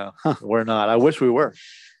 we're not. I wish we were.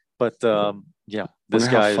 But yeah, this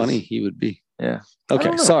guy funny he would be. Yeah.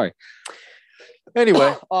 Okay. Sorry.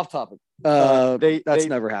 Anyway, off topic. That's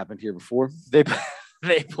never happened here before. They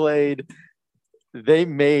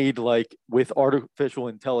made like with artificial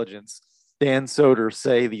intelligence, Dan Soder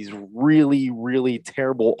say these really, really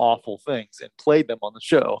terrible, awful things and played them on the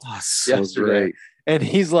show yesterday. Great. And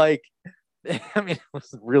he's like, I mean, it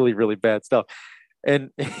was really, really bad stuff. And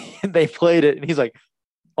they played it, and he's like,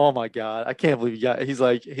 "Oh my God, I can't believe you got." He's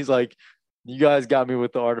like, "You guys got me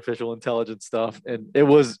with the artificial intelligence stuff," and it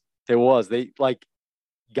was. They like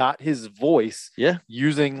got his voice,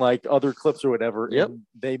 using like other clips or whatever. Yep.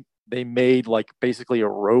 And they made like basically a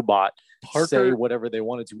robot say whatever they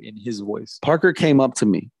wanted to in his voice. Parker came up to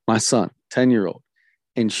me, my son, 10-year-old,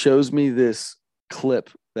 and shows me this clip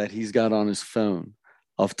that he's got on his phone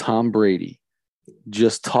of Tom Brady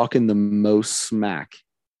just talking the most smack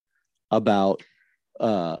about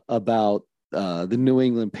the New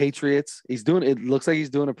England Patriots. It looks like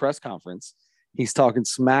he's doing a press conference. He's talking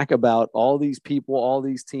smack about all these people, all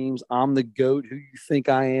these teams. I'm the GOAT. Who you think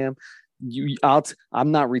I am?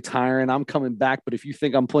 I'm not retiring. I'm coming back. But if you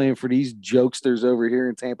think I'm playing for these jokesters over here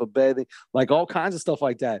in Tampa Bay, like all kinds of stuff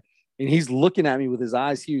like that. And he's looking at me with his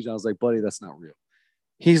eyes huge. I was like, buddy, that's not real.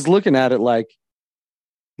 He's looking at it like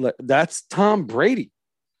that's Tom Brady.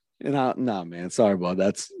 And nah, man, sorry, bud.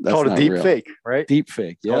 That's called not a deep real. fake, right? Deep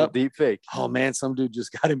fake. Yeah, deep fake. Oh man, some dude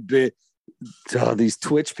just got him bit. These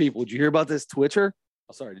Twitch people. Did you hear about this Twitcher?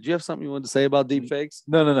 Oh, sorry. Did you have something you wanted to say about deep fakes?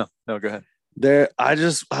 No. Go ahead.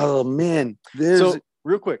 Oh man. So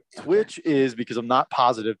real quick, Twitch is, because I'm not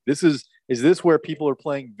positive. Is this where people are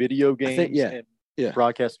playing video games? And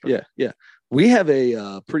broadcast? Yeah. We have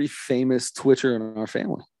a pretty famous Twitcher in our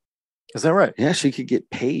family. Is that right? Yeah, she could get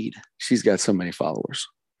paid. She's got so many followers.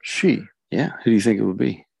 Yeah. Who do you think it would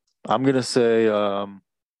be? I'm gonna say.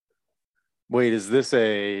 Wait, is this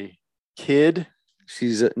a kid?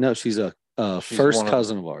 She's a first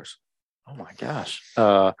cousin of ours. Oh my gosh.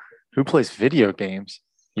 Who plays video games?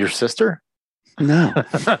 Your sister? No.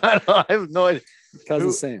 I have no idea.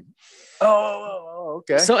 Cousin Sam. Oh,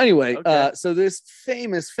 okay. So anyway, so this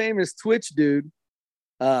famous Twitch dude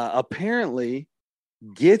apparently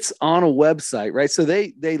gets on a website, right? So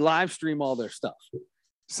they live stream all their stuff.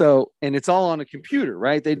 So, and it's all on a computer,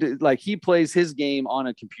 right? They do, like, he plays his game on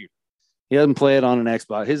a computer. He doesn't play it on an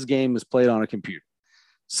Xbox. His game is played on a computer.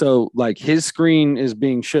 So like his screen is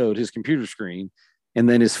being showed, his computer screen, and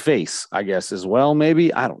then his face, I guess, as well.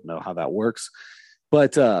 Maybe. I don't know how that works.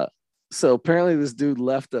 But so apparently this dude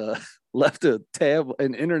left a tab,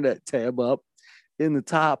 an internet tab up in the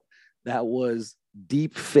top that was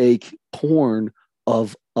deep fake porn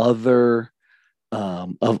of other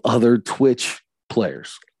Twitch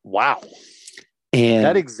players. Wow. And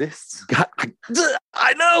that exists. God,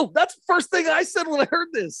 I know. That's the first thing I said when I heard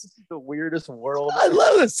this. This is the weirdest world. I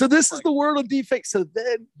love it. So this is the world of deepfake. So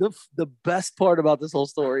then the best part about this whole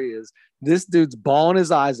story is this dude's bawling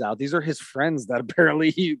his eyes out. These are his friends that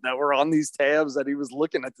apparently that were on these tabs that he was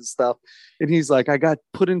looking at this stuff. And he's like, I got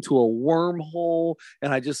put into a wormhole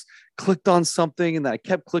and I just clicked on something and then I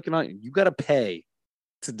kept clicking on it. You got to pay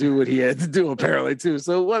to do what he had to do apparently too.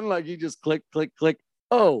 So it wasn't like he just click.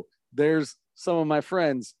 Oh, there's some of my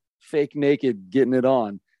friends fake naked getting it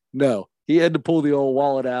on. No, he had to pull the old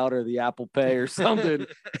wallet out or the Apple Pay or something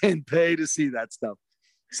and pay to see that stuff.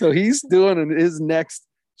 So he's doing his next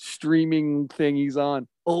streaming thing he's on.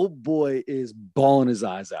 Old boy is bawling his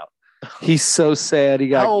eyes out. He's so sad.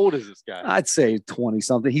 How old is this guy? I'd say 20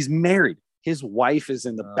 something. He's married. His wife is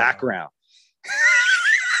in the background.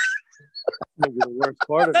 Maybe the worst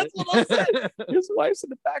part of That's it. what I'm saying. His wife's in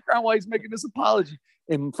the background while he's making this apology.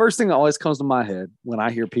 And first thing that always comes to my head when I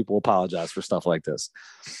hear people apologize for stuff like this,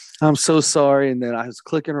 I'm so sorry. And then I was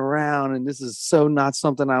clicking around, and this is so not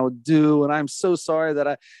something I would do. And I'm so sorry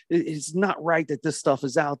that it's not right that this stuff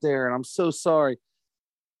is out there. And I'm so sorry.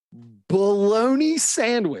 Bologna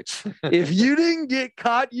sandwich. If you didn't get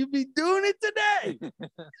caught, you'd be doing it today.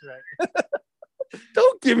 That's right.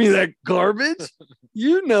 Don't give me that garbage.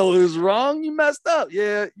 You know who's wrong. You messed up.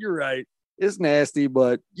 Yeah, you're right. It's nasty,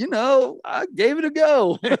 but I gave it a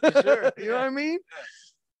go. Sure. You know what I mean?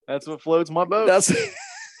 That's what floats my boat. That's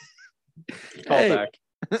Call back.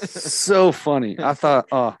 So funny. I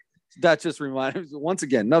thought, that just reminded me, once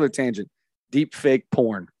again, another tangent. Deep fake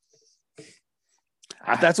porn.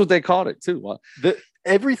 That's what they called it too.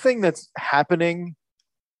 Everything that's happening,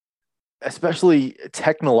 especially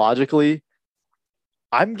technologically,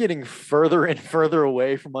 I'm getting further and further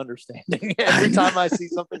away from understanding every time I see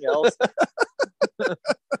something else. I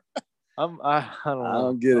don't know. I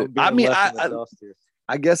don't get it. I mean,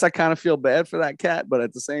 I guess I kind of feel bad for that cat, but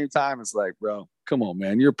at the same time, it's like, bro, come on,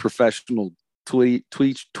 man. You're a professional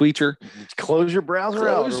tweeter. Close your browser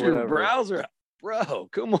out. Close your browser out. Bro,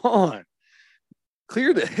 come on.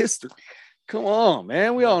 Clear the history. Come on,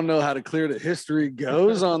 man. We all know how to clear the history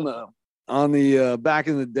goes on the back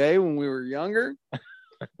in the day when we were younger.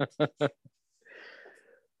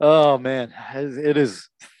 Oh man, it is.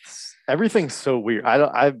 Everything's so weird.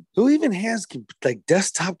 Who even has like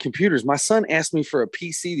desktop computers? My son asked me for a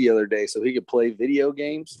PC the other day so he could play video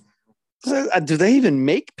games. Do they even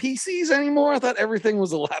make PCs anymore? I thought everything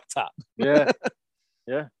was a laptop. Yeah.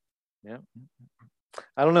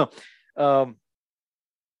 I don't know.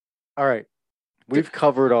 All right, we've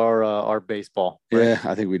covered our baseball. Right? Yeah,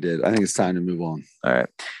 I think we did. I think it's time to move on. All right.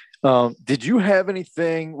 Did you have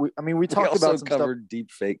anything? We talked about some covered stuff.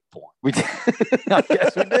 Deep fake porn. We did. I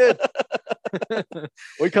guess we did.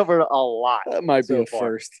 We covered a lot. That might be so a far.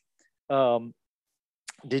 first.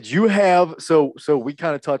 Did you have? So we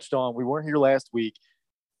kind of touched on. We weren't here last week.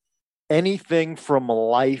 Anything from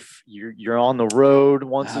life? You're on the road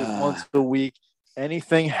once a week.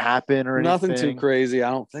 Anything happen or nothing anything? too crazy?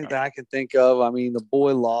 I don't think that I can think of. I mean, the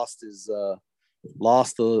boy lost the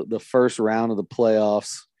first round of the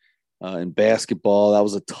playoffs. In basketball, that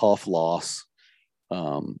was a tough loss.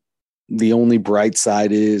 The only bright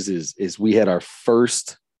side is we had our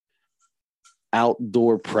first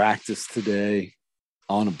outdoor practice today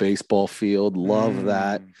on a baseball field. Love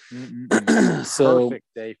that. So perfect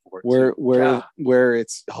day for it. Where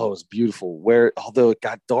it's beautiful. Although it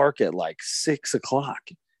got dark at like 6:00.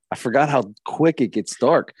 I forgot how quick it gets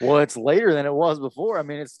dark. Well, it's later than it was before. I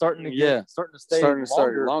mean, it's starting to stay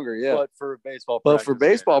longer. Yeah. But for baseball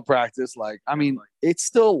practice, it's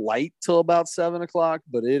still light till about 7:00,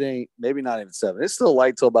 but it ain't, maybe not even 7. It's still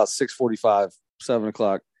light till about 6:45,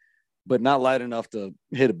 7:00, but not light enough to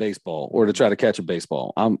hit a baseball or to try to catch a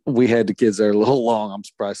baseball. We had the kids there a little long. I'm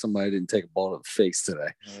surprised somebody didn't take a ball to the face today.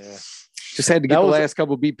 Yeah. Just had to get the last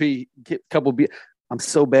couple BP. I'm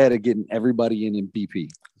so bad at getting everybody in BP.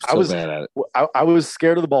 I was bad at it. I was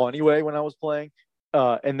scared of the ball anyway when I was playing.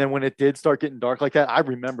 And then when it did start getting dark like that, I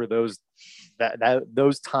remember those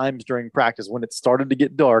times during practice when it started to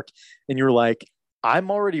get dark and you're like, I'm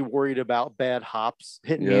already worried about bad hops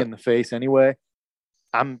hitting me in the face anyway.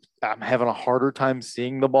 I'm having a harder time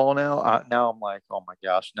seeing the ball now. Now I'm like, oh my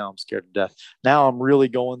gosh, now I'm scared to death. Now I'm really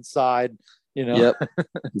going side, Yep.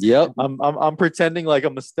 I'm pretending like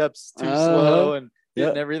I'm a steps too slow and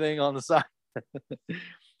getting everything on the side.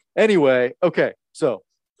 Anyway, okay. So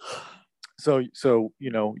I'll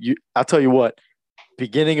tell you what,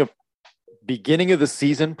 beginning of the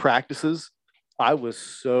season practices, I was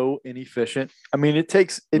so inefficient. I mean, it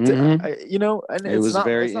takes and it's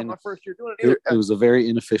not my first year doing it either. It was a very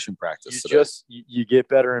inefficient practice. You get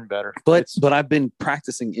better and better. But I've been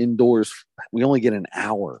practicing indoors. We only get an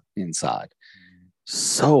hour inside.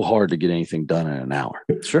 So hard to get anything done in an hour.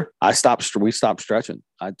 Sure. We stopped stretching.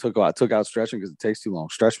 I took out stretching because it takes too long.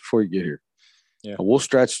 Stretch before you get here. Yeah. We'll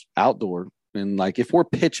stretch outdoor. And like if we're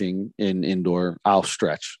pitching in indoor, I'll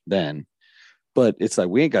stretch then. But it's like,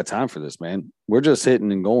 we ain't got time for this, man. We're just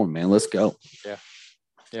hitting and going, man. Let's go.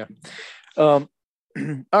 Yeah. All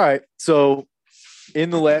right. So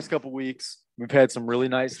in the last couple of weeks, we've had some really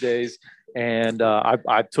nice days. And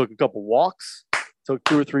I took a couple walks, took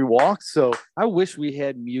 2 or 3 walks. So I wish we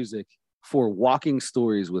had music for Walking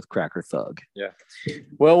Stories with Cracker Thug.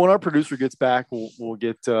 Well, when our producer gets back, we'll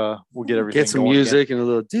get everything. Get some going music again. and a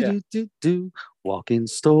little do. Walking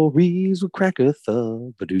Stories with Cracker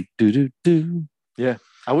Thug. Do. Yeah.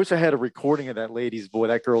 I wish I had a recording of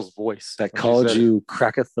that girl's voice That when she called said you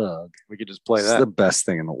Cracker Thug. it. We could just play It's that. the best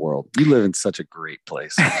thing in the world. You live in such a great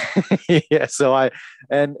place. Yeah. So I'm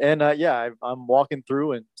walking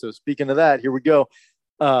through, and so speaking of that, here we go.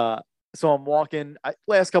 So I'm walking.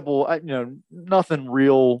 Nothing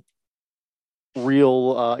real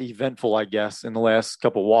eventful, I guess, in the last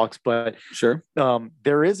couple walks, but Sure.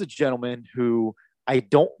 there is a gentleman who I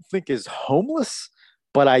don't think is homeless,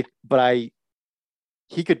 but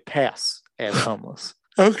he could pass as homeless.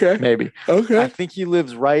 Okay. Maybe. Okay. I think he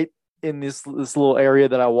lives right in this little area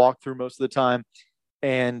that I walk through most of the time.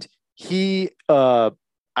 And he, I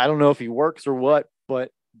don't know if he works or what,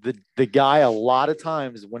 but the guy a lot of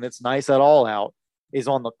times when it's nice at all out is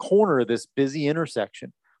on the corner of this busy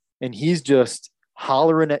intersection. And he's just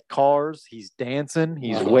hollering at cars. He's dancing.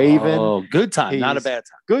 He's waving. Oh, good time. Not a bad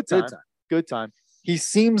time. Good time. He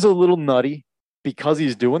seems a little nutty because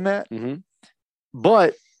he's doing that. Mm-hmm.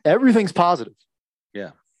 But everything's positive.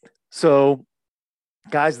 Yeah. So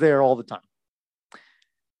guys there all the time.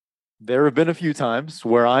 There have been a few times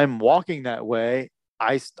where I'm walking that way.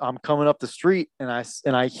 I'm coming up the street and I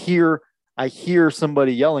hear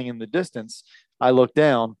somebody yelling in the distance. I look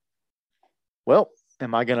down. Well,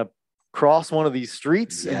 am I going to cross one of these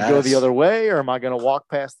streets and go the other way, or am I going to walk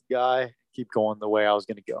past the guy, keep going the way I was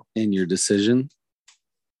going to go? In your decision?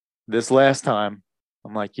 This last time,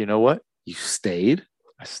 I'm like, you know what? You stayed?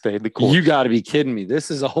 I stayed the course. You got to be kidding me.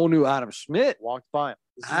 This is a whole new Adam Schmidt. Walked by him.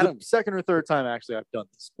 This is the second or third time actually I've done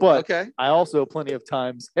this. But okay. I also plenty of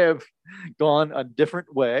times have gone a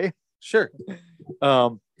different way. Sure.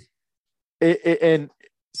 And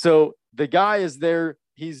so the guy is there.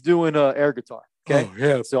 He's doing air guitar. Okay. Oh,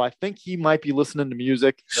 yeah. So I think he might be listening to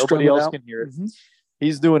music. Strum Nobody else out. can hear it. Mm-hmm.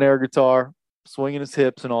 He's doing air guitar, swinging his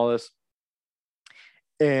hips and all this.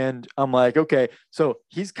 And I'm like, okay. So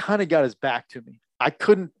he's kind of got his back to me. I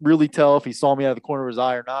couldn't really tell if he saw me out of the corner of his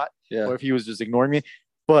eye or not, or if he was just ignoring me.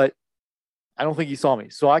 But I don't think he saw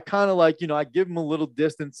me. So I kind of like, I give him a little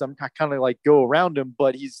distance. I kind of like go around him,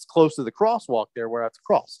 but he's close to the crosswalk there where I have to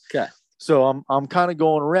cross. Okay. So I'm kind of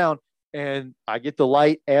going around, and I get the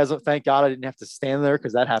light thank God I didn't have to stand there,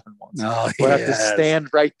 because that happened once. Oh, I have to stand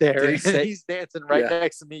right there. Did he say, he's dancing right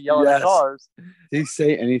next to me, yelling at cars. Did he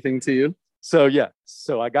say anything to you? So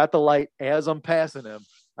I got the light as I'm passing him.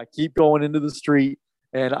 I keep going into the street,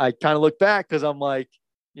 and I kind of look back because I'm like,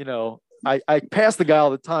 I pass the guy all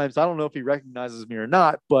the time, so I don't know if he recognizes me or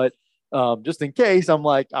not. But just in case, I'm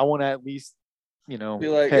like, I want to at least, be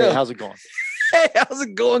like, hey, how's it going? Hey, how's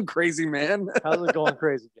it going, crazy man? How's it going,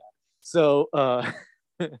 crazy guy? So,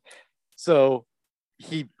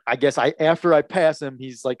 after I pass him,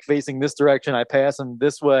 he's like facing this direction. I pass him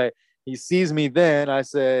this way. He sees me. Then I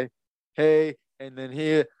say, hey, and then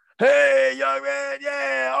hey, young man,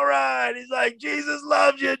 yeah, all right. He's like, Jesus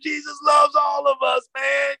loves you. Jesus loves all of us,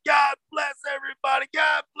 man. God bless everybody.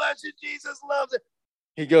 God bless you. Jesus loves it.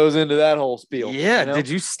 He goes into that whole spiel. Yeah. Did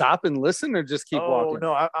you stop and listen or just keep walking?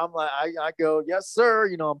 No, I'm like, I go, yes,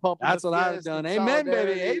 sir. I'm pumping. That's what I've done. Amen,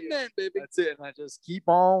 baby. Amen, baby. That's it. And I just keep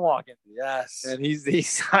on walking. Yes. And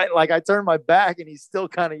he's like, I turn my back and he's still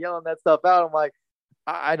kind of yelling that stuff out. I'm like,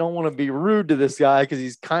 I don't want to be rude to this guy because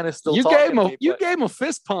he's kind of still. You gave him a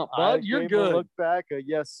fist pump, bud. You're good. Look back,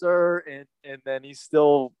 yes, sir, and then he's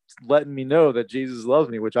still letting me know that Jesus loves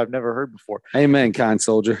me, which I've never heard before. Amen, kind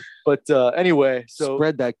soldier. But anyway, so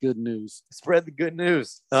spread that good news. Spread the good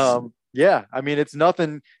news. Yeah, I mean, it's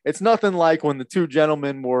nothing. It's nothing like when the two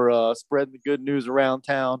gentlemen were spreading the good news around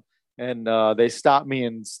town, and they stopped me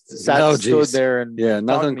and stood there, and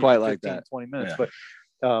nothing quite 15, like that. 20 minutes,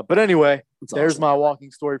 but anyway. That's There's awesome. My walking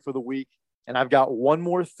story for the week. And I've got one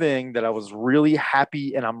more thing that I was really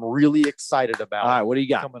happy and I'm really excited about. All right, what do you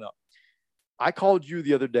got coming up? I called you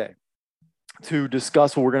the other day to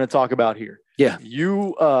discuss what we're going to talk about here. Yeah.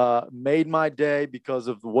 You made my day because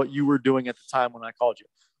of what you were doing at the time when I called you.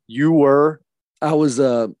 I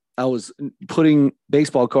was putting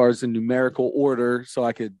baseball cards in numerical order so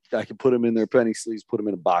I could put them in their penny sleeves, put them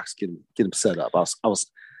in a box, get them set up. I was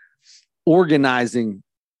organizing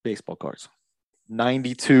baseball cards.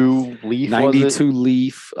 92 leaf. 92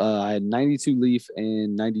 leaf. I had 92 leaf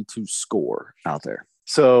and 92 score out there.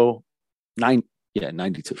 So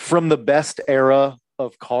 92 from the best era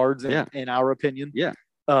of cards in our opinion. Yeah.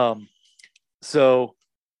 So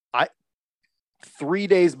 3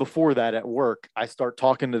 days before that at work, I start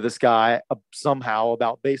talking to this guy somehow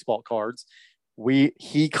about baseball cards.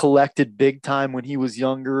 he collected big time when he was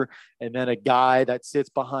younger, and then a guy that sits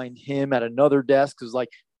behind him at another desk was like,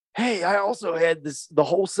 hey, I also had the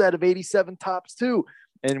whole set of 87 tops too.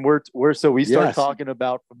 And we start talking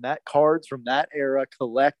about from that era,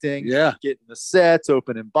 collecting, getting the sets,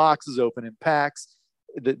 opening boxes, opening packs,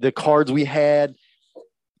 the cards we had.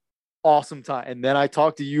 Awesome time. And then I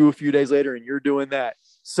talked to you a few days later, and you're doing that.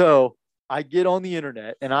 So I get on the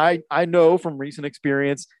internet, and I know from recent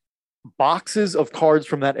experience, boxes of cards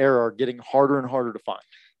from that era are getting harder and harder to find.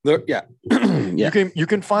 Yeah. You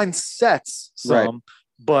can find sets,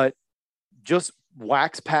 but just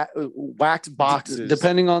wax boxes,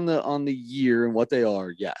 depending on the year and what they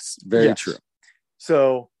are. Yes, very true.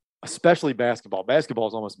 So especially basketball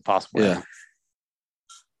is almost impossible. Yeah.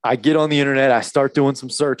 I get on the internet, I start doing some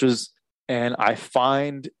searches, and I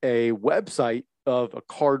find a website of a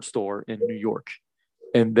card store in New York,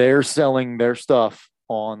 and they're selling their stuff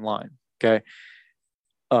online. Okay.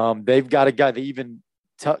 They've got a guy, they even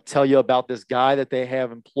tell you about this guy that they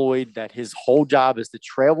have employed, that his whole job is to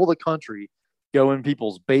travel the country, go in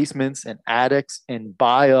people's basements and attics and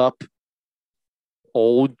buy up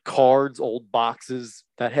old cards, old boxes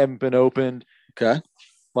that haven't been opened. Okay.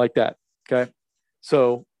 Like that. Okay.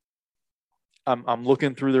 So I'm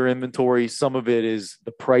looking through their inventory. Some of it is,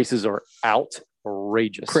 the prices are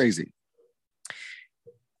outrageous. Crazy.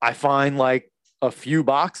 I find like a few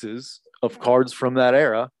boxes of cards from that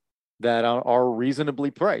era that are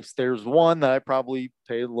reasonably priced. There's one that I probably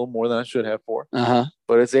paid a little more than I should have for. But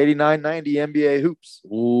it's $89.90 NBA hoops.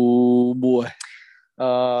 Oh boy.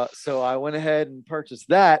 So I went ahead and purchased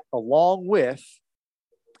that along with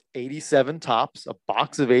 87 tops, a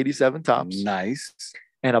box of 87 tops. Nice.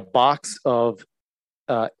 And a box of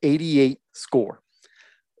 88 score.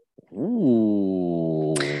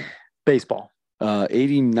 Ooh. Baseball.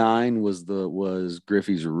 89 was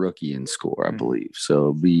Griffey's rookie in score, I believe. So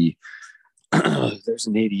it'll be there's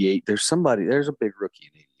an 88. There's a big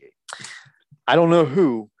rookie in 88. I don't know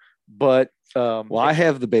who, but I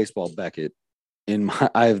have the baseball Beckett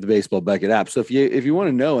I have the baseball Beckett app. So if you want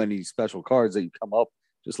to know any special cards that you come up,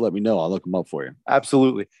 just let me know. I'll look them up for you.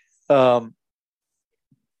 Absolutely.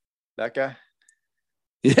 That guy?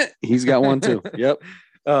 Yeah, he's got one too. Yep.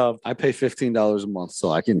 I pay $15 a month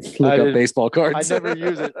so I can look up baseball cards. I never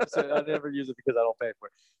use it. I never use it because I don't pay for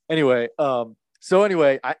it. Anyway,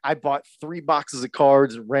 I bought 3 boxes of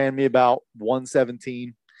cards. It ran me about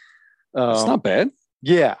 $117. It's not bad.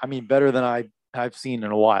 Yeah, I mean, better than I've seen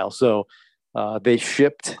in a while. So they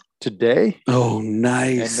shipped today. Oh,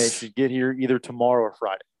 nice. And they should get here either tomorrow or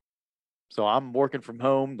Friday. So I'm working from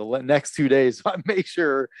home the next 2 days. So I make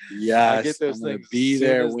sure I get those things. Be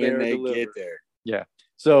there when they get there. Yeah.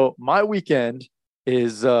 So my weekend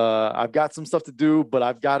is I've got some stuff to do, but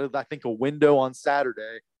I've got I think a window on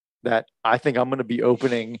Saturday that I think I'm going to be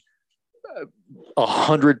opening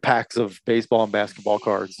 100 packs of baseball and basketball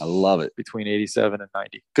cards. I love it. Between 87 and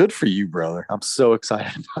 90. Good for you, brother. I'm so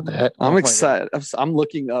excited about that. I'm excited. I'm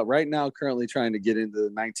looking right now, currently trying to get into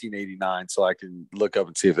 1989 so I can look up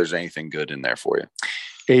and see if there's anything good in there for you.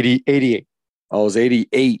 88. Oh, it was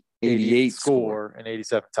 88 score and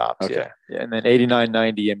 87 tops. Okay. Yeah. And then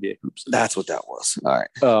 89-90 NBA hoops. That's what that was. All right.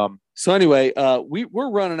 So anyway,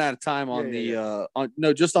 we're running out of time on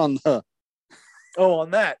just on the. Oh,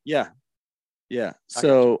 on that. Yeah. Yeah.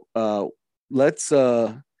 So let's we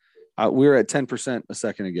were at 10% a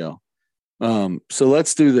second ago. So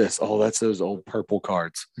let's do this. Oh, that's those old purple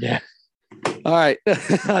cards. Yeah. All right.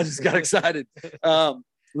 I just got excited.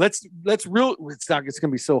 It's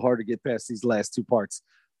gonna be so hard to get past these last 2 parts.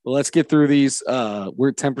 Well, let's get through these. We're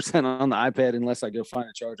at 10% on the iPad unless I go find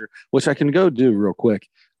a charger, which I can go do real quick.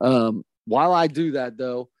 While I do that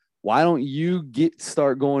though, why don't you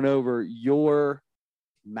start going over your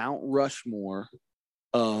Mount Rushmore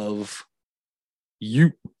of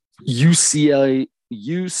UCLA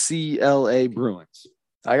Bruins?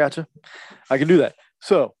 I gotcha. I can do that.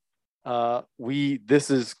 So this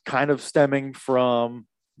is kind of stemming from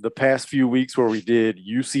the past few weeks where we did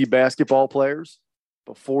UC basketball players.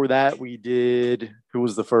 Before that, we did, who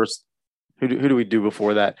was the first? Who do we do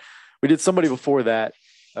before that? We did somebody before that.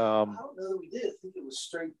 I don't know that we did. I think it was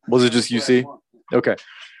straight. Was it just UC? Okay.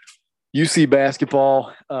 UC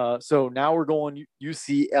basketball. So now we're going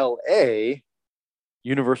UCLA,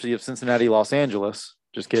 University of Cincinnati, Los Angeles.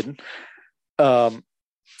 Just kidding.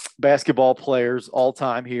 Basketball players all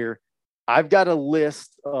time here. I've got a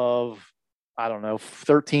list of, I don't know,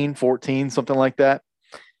 13, 14, something like that.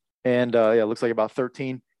 And it looks like about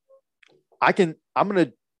 13. I'm going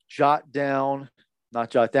to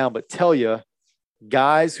not jot down, but tell you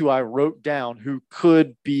guys who I wrote down who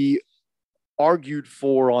could be argued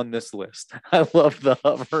for on this list. I love the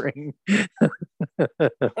hovering. I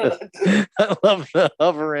love the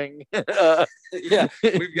hovering. Yeah,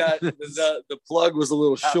 we've got the plug was a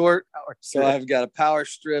little short, so I've got a power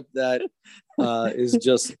strip that is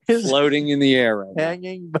just floating in the air right now.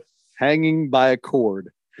 Hanging by a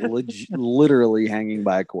cord. Literally hanging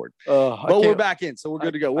by a cord. But we're back in, so we're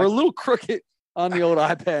good to go. We're a little crooked on the old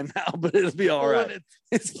iPad now, but it'll be all right.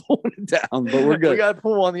 It's pulling it down, but we're good. We got to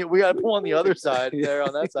pull on the other side there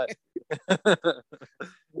on that side.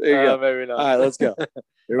 There you go. Maybe not. All right, let's go.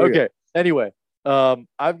 Okay. Anyway,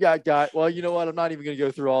 I've got well, you know what? I'm not even going to go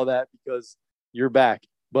through all that because you're back.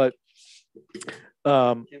 But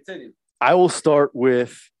continue. I will start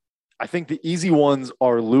with, I think the easy ones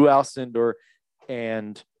are Lou Alcindor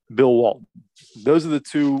and Bill Walton. Those are the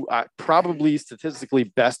two probably statistically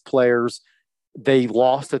best players. They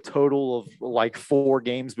lost a total of like 4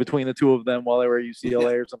 games between the two of them while they were at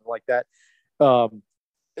UCLA or something like that.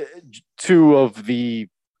 2 of the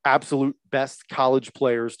absolute best college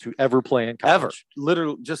players to ever play in college. Ever.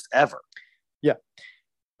 Literally just ever. Yeah.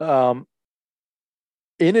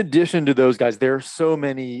 In addition to those guys, there are so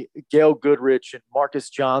many: Gail Goodrich and Marcus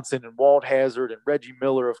Johnson and Walt Hazard and Reggie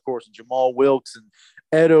Miller, of course, and Jamal Wilkes and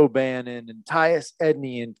Ed O'Bannon and Tyus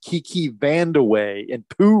Edney and Kiki Vandeweghe and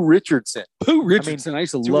Pooh Richardson. I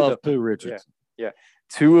used to love Pooh Richardson. Yeah.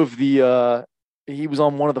 2 of the he was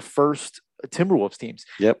on one of the first Timberwolves teams.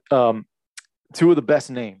 Yep. 2 of the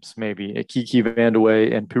best names, maybe, Kiki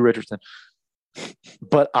Vandeweghe and Pooh Richardson.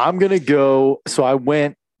 But I'm going to go, so I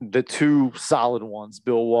went the 2 solid ones,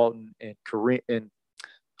 Bill Walton and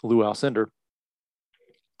Lou Alcindor.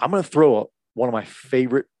 I'm going to throw one of my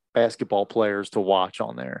favorite basketball players to watch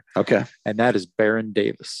on there. Okay. And that is Baron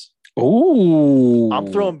Davis. Oh,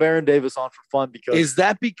 I'm throwing Baron Davis on for fun because. Is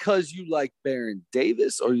that because you like Baron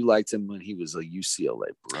Davis or you liked him when he was a UCLA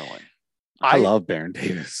Bruin? I love Baron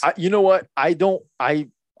Davis. You know what? I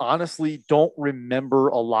honestly don't remember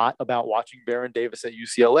a lot about watching Baron Davis at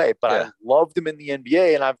UCLA, but I loved him in the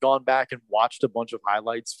NBA, and I've gone back and watched a bunch of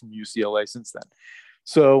highlights from UCLA since then.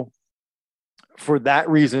 So for that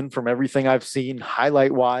reason, from everything I've seen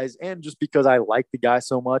highlight-wise, and just because I like the guy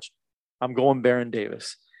so much, I'm going Baron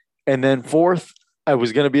Davis. And then 4th, I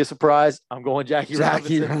was going to be a surprise. I'm going Jackie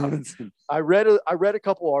Robinson. I read a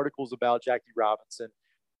couple articles about Jackie Robinson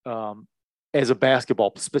as a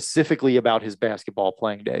basketball, specifically about his basketball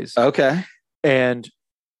playing days. Okay. And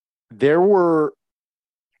there were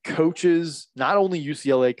coaches, not only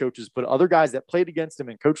UCLA coaches, but other guys that played against him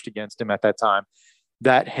and coached against him at that time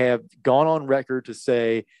that have gone on record to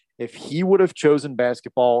say if he would have chosen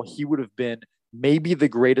basketball, he would have been maybe the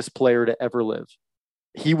greatest player to ever live.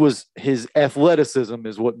 His athleticism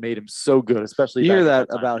is what made him so good, especially. You hear that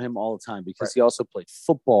about him all the time because he also played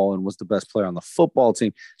football and was the best player on the football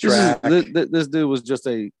team. This dude was just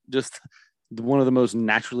one of the most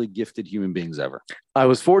naturally gifted human beings ever. I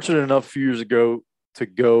was fortunate enough a few years ago to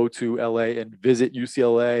go to LA and visit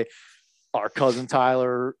UCLA. Our cousin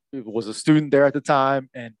Tyler was a student there at the time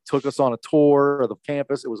and took us on a tour of the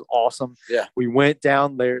campus. It was awesome. Yeah. We went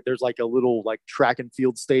down there. There's like a little track and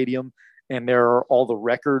field stadium, and there are all the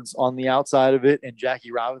records on the outside of it. And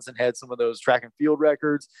Jackie Robinson had some of those track and field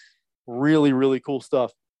records. Really, really cool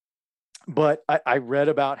stuff. But I read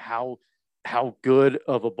about how good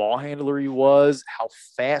of a ball handler he was, how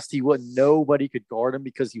fast he was. Nobody could guard him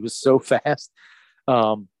because he was so fast.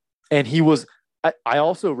 And he was – I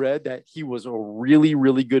also read that he was a really,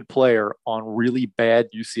 really good player on really bad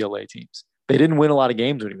UCLA teams. They didn't win a lot of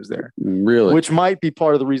games when he was there. Really? Which might be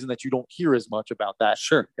part of the reason that you don't hear as much about that.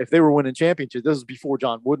 Sure. If they were winning championships, this was before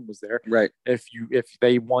John Wooden was there. Right. If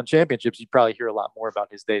they won championships, you'd probably hear a lot more about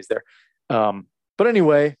his days there. But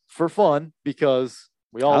anyway, for fun, because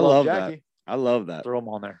we all love Jackie. I love that. Throw him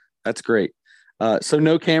on there. That's great. So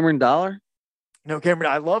no Cameron Dollar? No,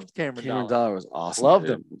 Cameron. I loved Cameron Dollar. Cameron Dollar was awesome. Loved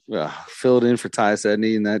him. Filled in for Tyus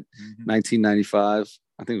Edney in that 1995.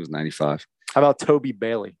 I think it was 95. How about Toby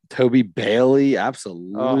Bailey? Toby Bailey,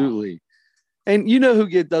 absolutely. And you know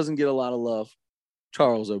who doesn't get a lot of love?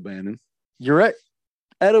 Charles O'Bannon. You're right.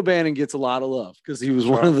 Ed O'Bannon gets a lot of love because he was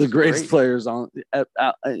one of the greatest players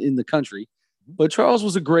in the country. But Charles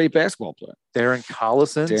was a great basketball player. Darren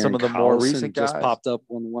Collison, some of the more recent guys. Just popped up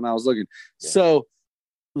when I was looking. Yeah. So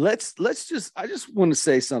let's just. I just want to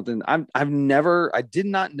say something. I did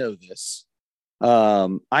not know this.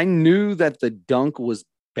 I knew that the dunk was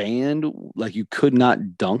banned, like you could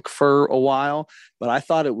not dunk for a while, but I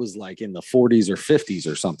thought it was like in the 40s or 50s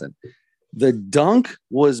or something. The dunk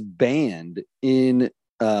was banned in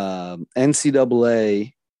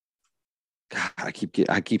NCAA. God, I keep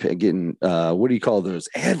getting what do you call those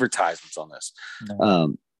advertisements on this?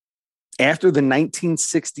 After the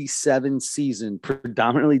 1967 season,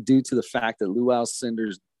 predominantly due to the fact that Lou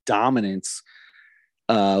Alcindor's dominance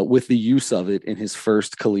with the use of it in his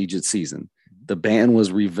first collegiate season, the ban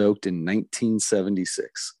was revoked in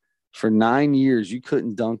 1976. For 9 years, you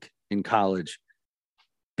couldn't dunk in college,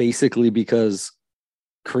 basically because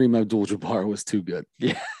Kareem Abdul-Jabbar was too good.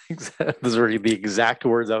 Yeah, those are the exact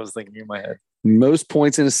words I was thinking in my head. Most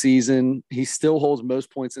points in a season. He still holds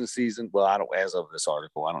most points in a season. Well, I don't, as of this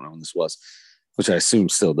article, I don't know when this was, which I assume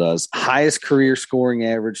still does. Highest career scoring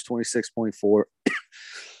average, 26.4.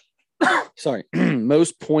 Sorry.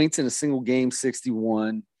 Most points in a single game,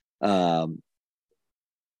 61.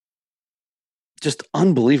 Just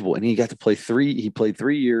unbelievable. And he got to play he played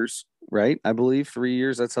 3 years, right? I believe 3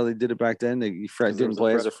 years. That's how they did it back then. He didn't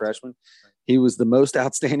play as a freshman. He was the most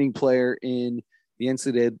outstanding player in the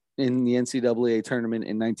NCAA tournament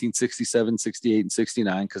in 1967, 68, and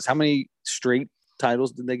 69. Because how many straight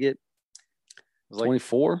titles did they get?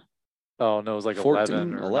 24? Oh, no, it was like 14,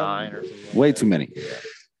 11 or 9 or something. Way too many. Yeah.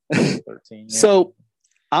 13. Yeah. So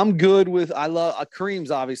I'm good with, I love, Kareem's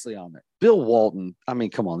obviously on there. Bill Walton, I mean,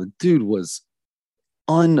 come on. The dude was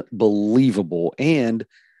unbelievable. And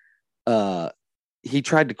he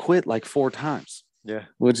tried to quit like 4 times. Yeah.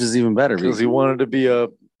 Which is even better. Because he wanted to be a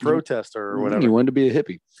protester or whatever. He wanted to be a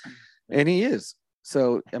hippie. And he is.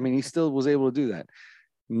 So, I mean, he still was able to do that.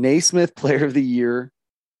 Naismith Player of the Year,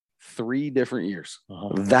 3 different years.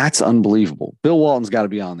 That's unbelievable. Bill Walton's got to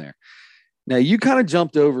be on there. Now, you kind of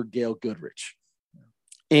jumped over Gail Goodrich.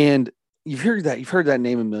 And you've heard that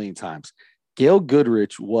name a million times. Gail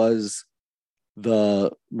Goodrich was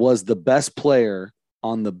the best player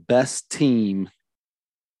on the best team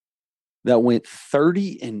that went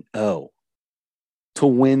 30-0 to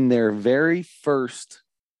win their very first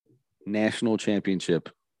national championship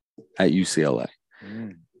at UCLA.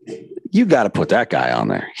 You got to put that guy on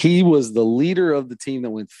there. He was the leader of the team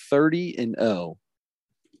that went 30-0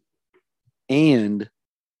 and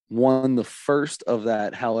won the first of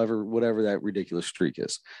that, whatever that ridiculous streak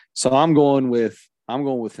is. So I'm going with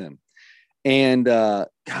him. And God,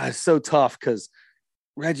 it's so tough because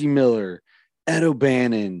Reggie Miller, Ed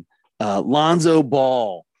O'Bannon, Lonzo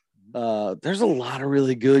Ball. There's a lot of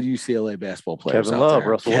really good UCLA basketball players. Kevin Love,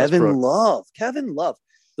 Russell Westbrook. Kevin Love.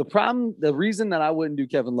 The reason that I wouldn't do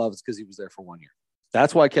Kevin Love is because he was there for 1 year.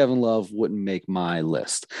 That's why Kevin Love wouldn't make my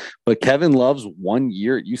list. But Kevin Love's 1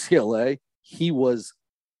 year at UCLA, he was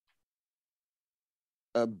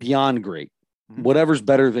beyond great. Whatever's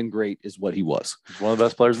better than great is what he was. He's one of the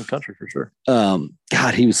best players in the country for sure.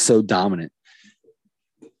 God, he was so dominant.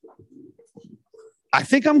 I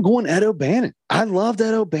think I'm going Ed O'Bannon. I loved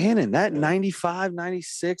Ed O'Bannon. That 95,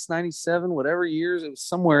 96, 97, whatever years, it was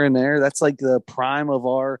somewhere in there. That's like the prime of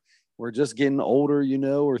we're just getting older,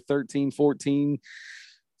 we're 13, 14,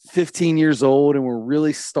 15 years old, and we're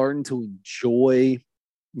really starting to enjoy,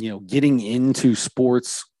 getting into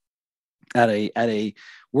sports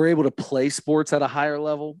we're able to play sports at a higher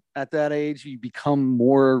level at that age. You become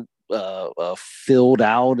more filled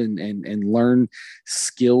out and learn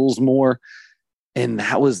skills more. And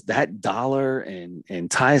that Dollar and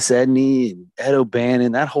Tyus Edney and Ed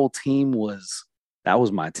O'Bannon, that whole team that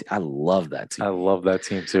was my team. I love that team. I love that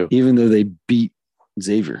team too. Even though they beat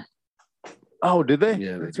Xavier. Oh, did they?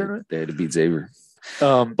 Yeah, they had to beat Xavier.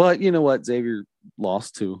 But you know what? Xavier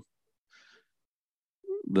lost to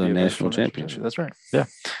the national championship. That's right. Yeah.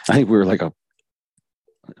 I think we were like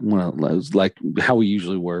like how we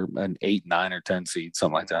usually were, an 8, 9, or 10 seed,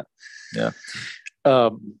 something like that. Yeah.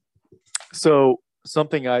 So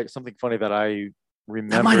something funny that I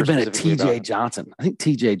remember. That might have been a TJ Johnson. I think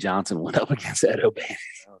TJ Johnson went up against Ed O'Bannon.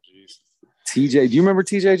 Oh, jeez. TJ, do you remember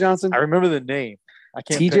TJ Johnson? I remember the name. I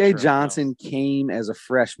can't. TJ Johnson came as a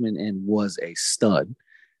freshman and was a stud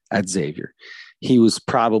at Xavier. He was a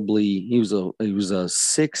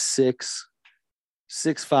 6'6",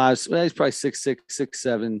 6'5". Well, he's probably 6'6",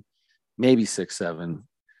 6'7", maybe 6'7",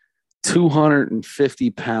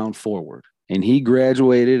 250-pound forward. And he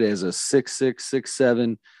graduated as a 6'6",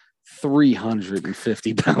 6'7",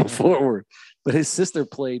 350-pound forward. But his sister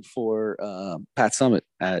played for Pat Summitt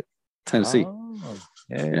at Tennessee. Oh,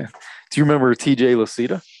 yeah. Do you remember TJ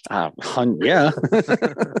Lasita? Yeah.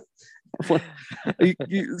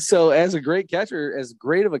 So as great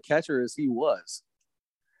of a catcher as he was,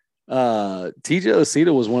 TJ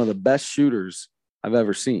Lasita was one of the best shooters I've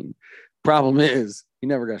ever seen. Problem is, he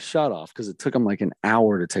never got a shot off because it took him like an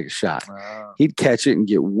hour to take a shot. He'd catch it and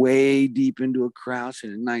get way deep into a crouch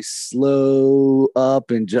and a nice slow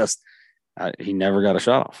up and just he never got a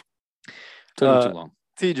shot off. Took him too long.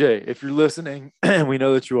 TJ, if you're listening, and we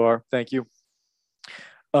know that you are, thank you.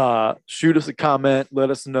 Shoot us a comment. Let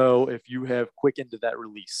us know if you have quickened to that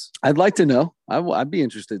release. I'd like to know. I'd be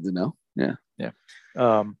interested to know. Yeah.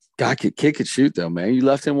 God could kick and shoot though, man. You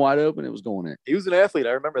left him wide open. It was going in. He was an athlete.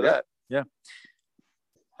 I remember that. Yeah.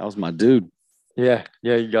 That was my dude. Yeah.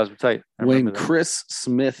 You guys were tight. When Chris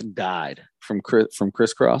Smith died from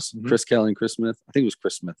Crisscross, Chris Kelly and Chris Smith. I think it was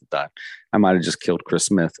Chris Smith that died. I might have just killed Chris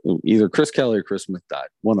Smith. Either Chris Kelly or Chris Smith died.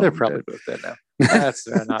 They're probably both dead now. That's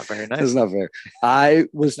not very nice. That's not fair. I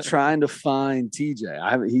was trying to find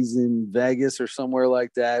TJ. He's in Vegas or somewhere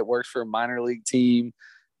like that. Works for a minor league team.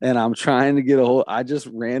 And I'm trying to get a hold. I just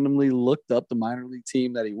randomly looked up the minor league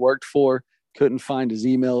team that he worked for. Couldn't find his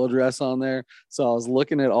email address on there. So I was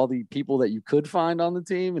looking at all the people that you could find on the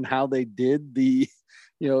team and how they did the,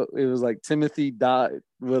 it was like Timothy dot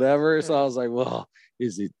whatever. So I was like, well,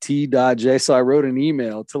 is it T.J? So I wrote an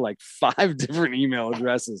email to like 5 different email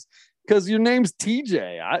addresses because your name's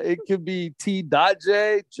TJ. It could be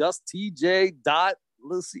T.J, just TJ dot.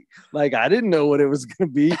 Like I didn't know what it was going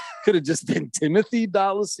to be. Could have just been Timothy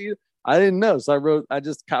Dallasita. I didn't know. So I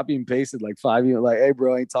just copy and pasted like 5, like, hey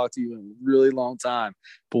bro, I ain't talked to you in a really long time.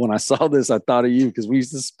 But when I saw this, I thought of you because we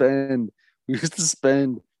used to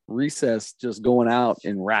spend recess just going out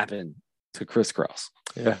and rapping to Crisscross.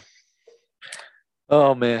 Yeah.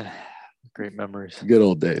 Oh man. Great memories. Good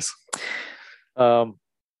old days. Never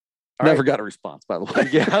right. got a response, by the way.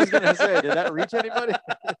 Yeah, I was gonna say, did that reach anybody?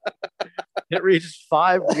 It reached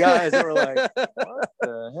 5 guys that were like, what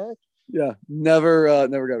the heck? Yeah, never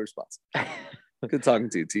got a response. Good talking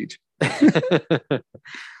to you, Teach.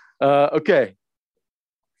 Okay.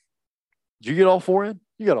 Did you get all 4 in?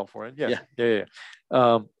 You got all 4 in. Yeah.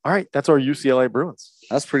 All right, that's our UCLA Bruins.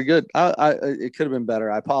 That's pretty good. It could have been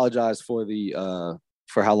better. I apologize for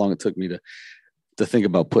for how long it took me to think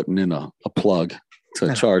about putting in a plug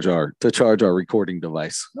to charge our recording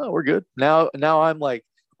device. No, we're good. Now I'm like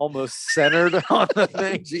almost centered on the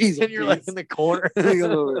thing. Jeez, and you're like in the corner. Here we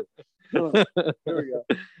go.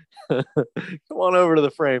 Come on over to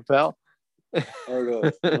the frame, pal.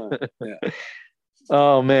 Yeah.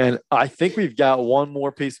 Oh man, I think we've got one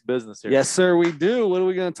more piece of business here. Yes, sir, we do. What are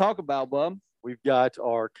we going to talk about, bub? We've got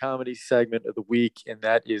our comedy segment of the week, and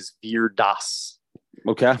that is Veer Das.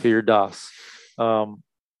 Okay. Veer Das.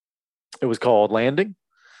 It was called Landing.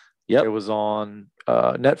 Yep. It was on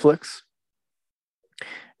Netflix.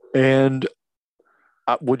 And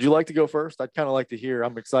would you like to go first? I'd kind of like to hear.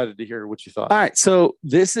 I'm excited to hear what you thought. All right. So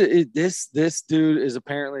this dude is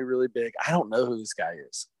apparently really big. I don't know who this guy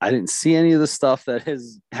is. I didn't see any of the stuff that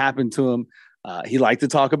has happened to him. He liked to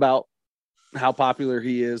talk about how popular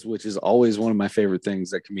he is, which is always one of my favorite things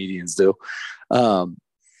that comedians do.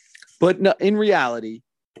 But no, in reality,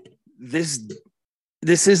 this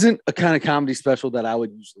isn't a kind of comedy special that I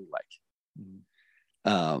would usually like.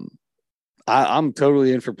 I'm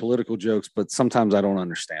totally in for political jokes, but sometimes I don't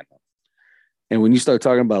understand them. And when you start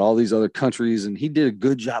talking about all these other countries, and he did a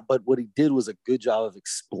good job, but what he did was a good job of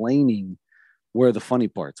explaining where the funny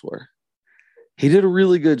parts were. He did a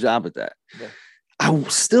really good job at that. Yeah. I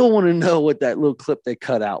still want to know what that little clip they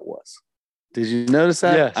cut out was. Did you notice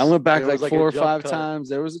that? Yes. I went back like 4 or 5 times.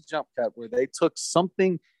 There was a jump cut where they took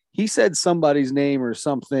something. He said somebody's name or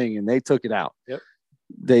something, and they took it out. Yep.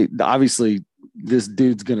 They obviously, this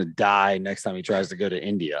dude's going to die next time he tries to go to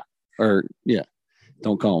India. Or, yeah,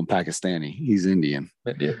 don't call him Pakistani. He's Indian.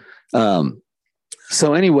 India.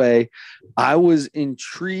 So anyway, I was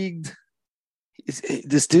intrigued.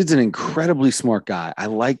 This dude's an incredibly smart guy. I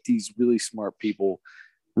like these really smart people,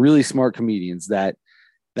 really smart comedians that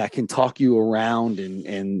can talk you around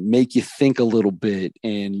and make you think a little bit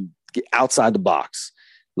and get outside the box,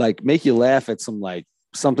 like make you laugh at something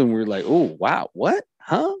where you're like, oh, wow, what?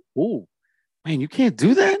 Huh? Oh, man, you can't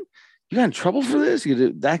do that? You got in trouble for this? You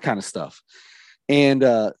do that kind of stuff. And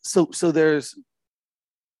so there's,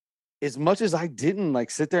 as much as I didn't like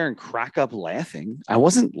sit there and crack up laughing, I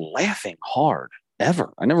wasn't laughing hard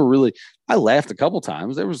ever. I laughed a couple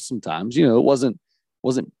times. There was some times, it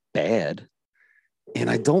wasn't bad. And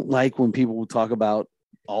I don't like when people talk about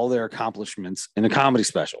all their accomplishments in a comedy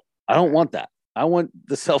special. I don't want that. I want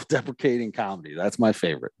the self-deprecating comedy. That's my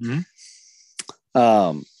favorite.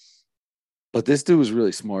 Mm-hmm. But this dude was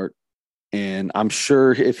really smart. And I'm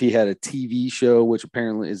sure if he had a TV show, which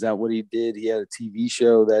apparently is that what he did? He had a TV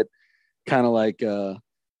show that kind of like, the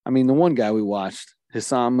one guy we watched,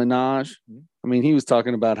 Hasan Minhaj. I mean, he was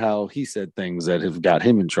talking about how he said things that have got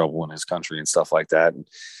him in trouble in his country and stuff like that. And,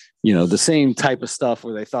 the same type of stuff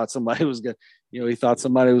where they thought somebody was going to, he thought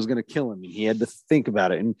somebody was going to kill him and he had to think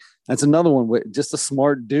about it. And that's another one with just a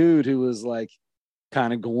smart dude who was like,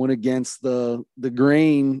 kind of going against the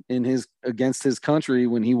grain against his country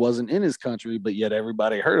when he wasn't in his country, but yet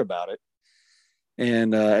everybody heard about it,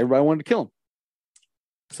 and everybody wanted to kill him.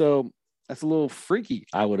 So that's a little freaky,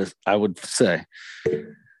 I would say.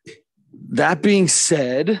 That being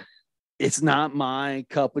said, it's not my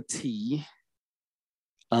cup of tea.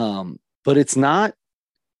 But it's not.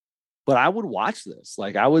 But I would watch this.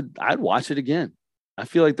 Like I'd watch it again. I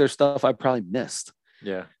feel like there's stuff I probably missed.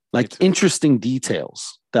 Yeah. Like interesting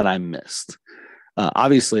details that I missed.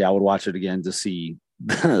 Obviously, I would watch it again to see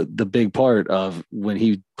the big part of when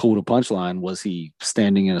he pulled a punchline. Was he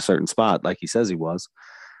standing in a certain spot like he says he was?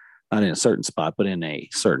 Not in a certain spot, but in a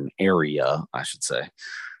certain area, I should say.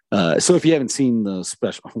 So if you haven't seen the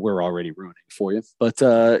special, we're already ruining it for you, but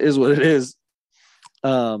is what it is.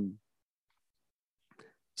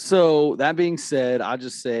 So that being said, I'll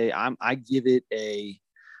just say I give it I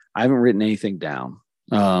haven't written anything down.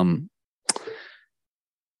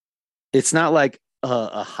 It's not like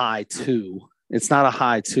a high 2. It's not a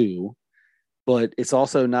high 2, but it's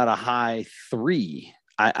also not a high 3.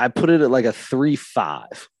 I put it at like a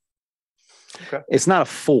 3.5. Okay. It's not a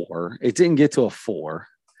 4. It didn't get to a 4,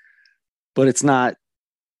 but it's not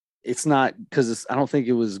because I don't think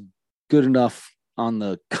it was good enough on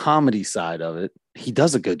the comedy side of it. He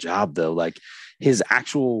does a good job though. Like his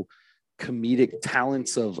actual comedic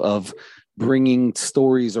talents of bringing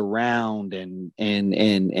stories around and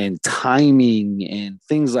timing and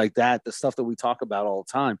things like that, the stuff that we talk about all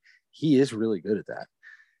the time, he is really good at that.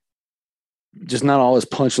 Just not all his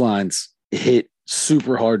punchlines hit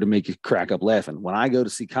super hard to make you crack up laughing. When I go to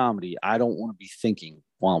see comedy, I don't want to be thinking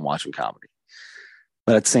while I'm watching comedy.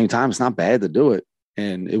 But at the same time, it's not bad to do it.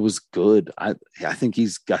 And it was good. I think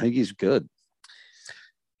he's good.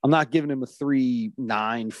 I'm not giving him a 3.9,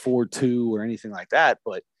 4.2 or anything like that,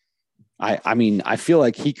 but I mean, I feel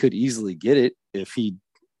like he could easily get it if he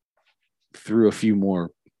threw a few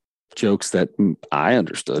more jokes that I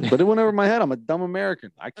understood. But it went over my head. I'm a dumb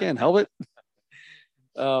American. I can't help it.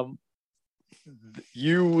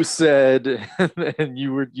 You said, and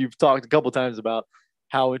you've talked a couple times about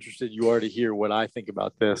how interested you are to hear what I think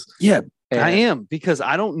about this. Yeah, I am, because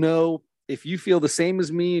I don't know if you feel the same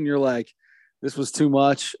as me and you're like, this was too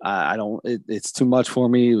much. It's too much for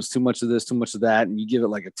me. It was too much of this, too much of that. And you give it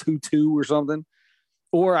like a 2.2 or something.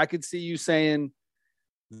 Or I could see you saying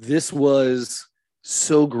this was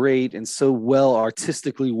so great and so well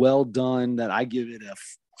artistically well done that I give it a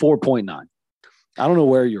 4.9. I don't know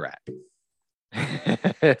where you're at.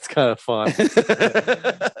 It's kind of fun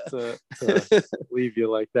to leave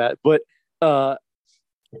you like that. But I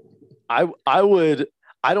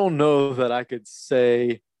don't know that I could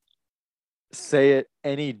say it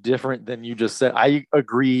any different than you just said. I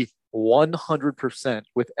agree 100%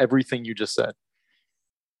 with everything you just said.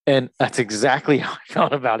 And that's exactly how I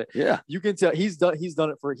felt about it. Yeah. You can tell he's been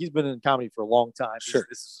in comedy for a long time. Sure.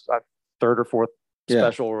 This is a third or fourth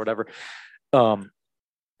special or whatever.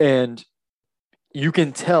 And you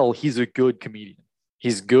can tell he's a good comedian.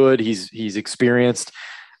 He's good. He's experienced.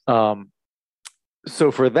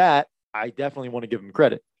 So for that, I definitely want to give him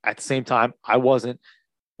credit. At the same time, I wasn't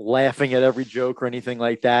laughing at every joke or anything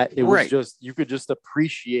like that. It was just, you could just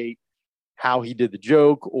appreciate how he did the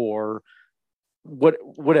joke or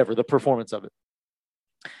whatever the performance of it.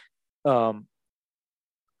 I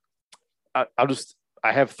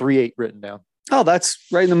have 3.8 written down. Oh, that's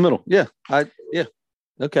right in the middle. Yeah.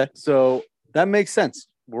 Okay. So that makes sense.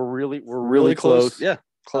 We're really close. Yeah.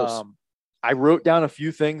 Close. I wrote down a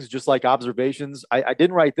few things, just like observations. I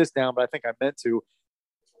didn't write this down, but I think I meant to.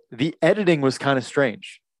 The editing was kind of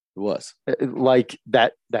strange. It was like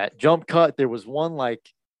that jump cut. There was one like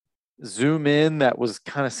zoom in that was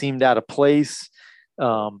kind of seemed out of place.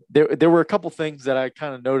 There were a couple things that I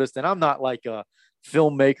kind of noticed, and I'm not like a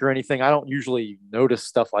filmmaker or anything. I don't usually notice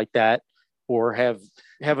stuff like that or have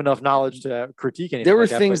enough knowledge to critique anything. There were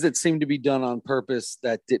like things that seemed to be done on purpose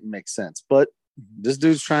that didn't make sense, but this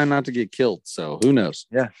dude's trying not to get killed, so who knows?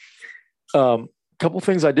 Yeah. Couple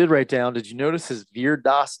things I did write down. Did you notice his Veer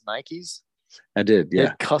Das Nikes? I did.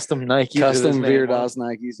 Yeah. Custom Nikes. Custom Veer Das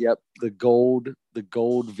Nikes. Yep. The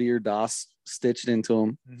gold Veer Das stitched into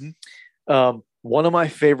them. Mm-hmm. One of my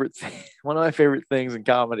favorite things in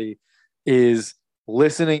comedy is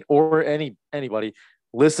listening, or anybody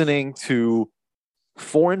listening to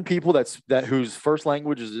foreign people whose first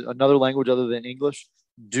language is another language other than English,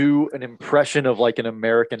 do an impression of like an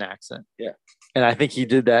American accent. Yeah. And I think he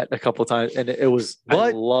did that a couple of times, and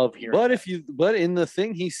I love hearing. But in the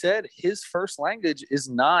thing he said, his first language is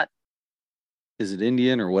it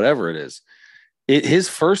Indian or whatever it is? His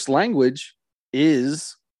first language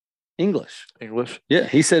is English. English. Yeah,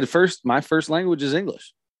 he said my first language is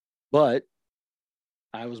English, but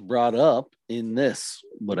I was brought up in this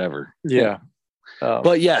whatever. Yeah.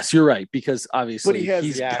 But yes, you're right, because obviously But he has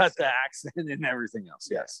he's the got accent. the accent and everything else.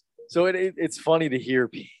 Yes. So it's funny to hear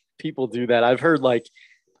people do that. I've heard like,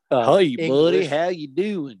 Hey, buddy, English- how you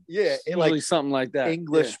doing? Yeah, and Usually like something like that.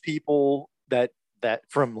 English people that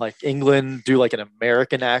from like England do like an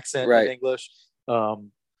American accent Right. in English.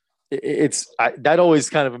 That always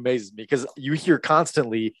kind of amazes me because you hear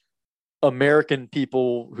constantly American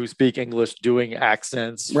people who speak English doing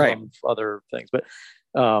accents Right. from other things, but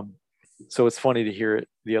so it's funny to hear it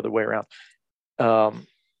the other way around.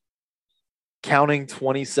 Counting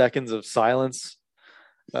 20 seconds of silence.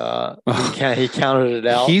 He counted it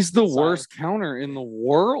out. He's the Silence. worst counter in the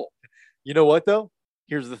world. You know what though?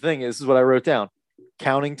 Here's the thing. This is what I wrote down.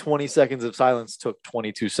 Counting 20 seconds of silence took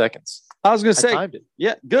 22 seconds. I was gonna I say, timed it.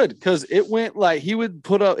 yeah, good, because it went like he would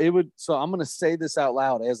put up. It would. So I'm gonna say this out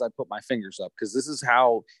loud as I put my fingers up, because this is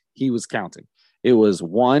how he was counting. It was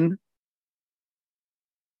 1,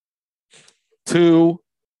 2,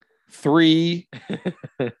 3,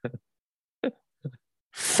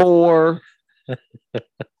 4,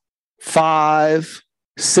 5,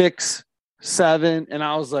 6, 7, and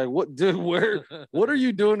I was like, "What, dude? What are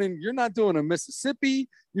you doing? And you're not doing a Mississippi.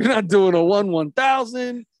 You're not doing a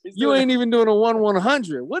 1/1000. You ain't even doing a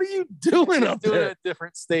 1/100. What are you doing up doing there? a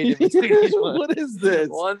different state in between each one. What is this?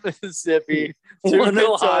 One Mississippi, two One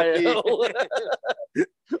Kentucky. Ohio.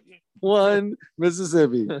 1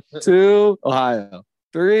 Mississippi, 2 Ohio,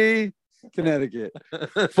 3 Connecticut,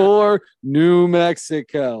 4 New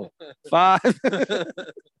Mexico, 5.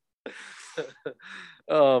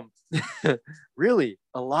 Really,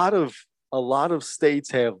 a lot of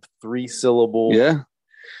states have 3-syllable. Yeah.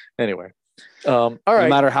 Anyway, all No right.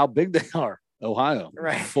 matter how big they are, Ohio,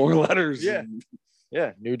 Right. 4 letters. Yeah.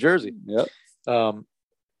 Yeah, New Jersey. Yep. All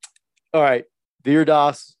right, Dear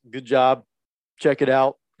Das, good job. Check it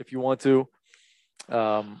out if you want to.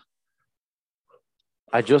 I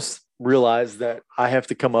just realized that I have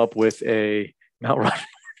to come up with a Mount Rushmore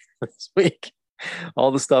this week.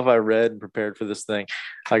 All the stuff I read and prepared for this thing,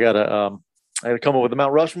 I gotta come up with a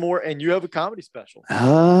Mount Rushmore, and you have a comedy special.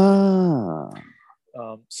 Ah.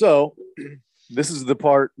 So this is the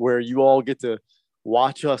part where you all get to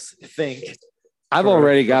watch us think. I've for-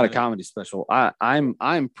 already for got a minute. comedy special.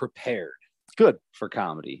 I'm prepared. Good. For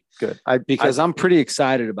comedy. Good. Because I'm pretty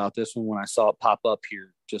excited about this one when I saw it pop up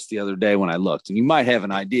here just the other day when I looked. And you might have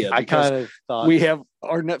an idea. I because kind of thought we have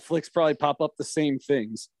our Netflix probably pop up the same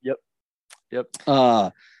things. Yep.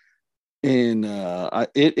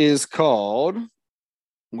 It is called,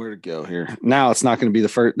 where to go here? Now it's not going to be the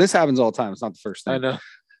first. This happens all the time. It's not the first thing. I know.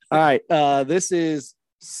 All right. This is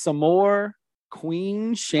some more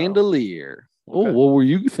Queen Chandelier. Oh, Okay. what were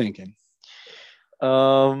you thinking?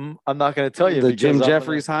 I'm not going to tell you The because Jim I'm gonna-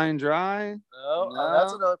 Jeffries High and Dry. No,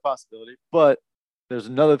 that's another possibility. But there's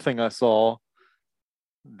another thing I saw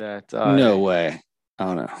that No way.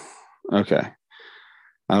 Oh no. Okay.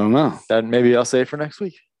 I don't know. that maybe I'll save for next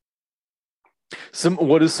week.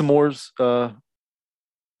 What is S'more's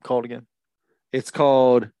called again? It's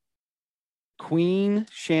called Queen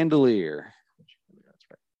Chandelier. That's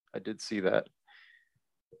right. I did see that.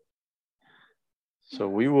 So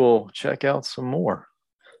we will check out some more.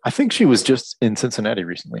 I think she was just in Cincinnati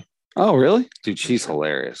recently. Oh, really? Dude, she's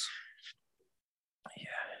hilarious.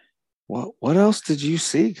 Yeah. What else did you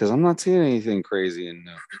see? Because I'm not seeing anything crazy in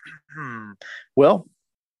Well,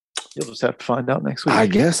 you'll just have to find out next week. I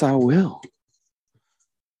guess I will.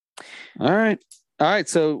 All right.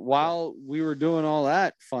 So while we were doing all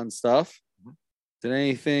that fun stuff, did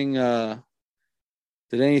anything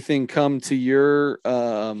come to your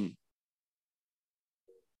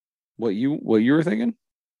what you were thinking?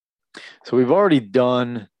 So we've already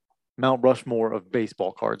done Mount Rushmore of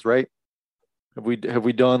baseball cards, right? Have we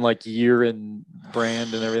done like year and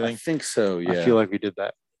brand and I everything? think so. Yeah. I feel like we did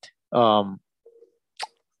that. I'm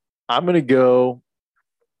gonna go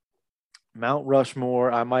Mount Rushmore.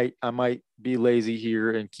 I might be lazy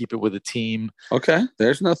here and keep it with a team. Okay.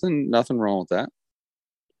 There's nothing wrong with that.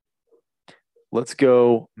 Let's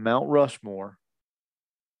go Mount Rushmore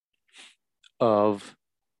of.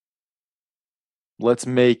 Let's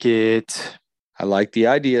make it. I like the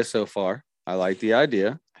idea so far. I like the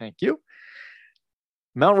idea. Thank you.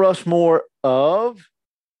 Mount Rushmore of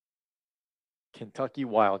Kentucky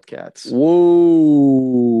Wildcats.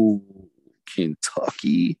 Whoa.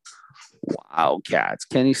 Kentucky Wildcats.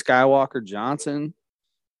 Kenny Skywalker Johnson.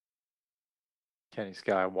 Kenny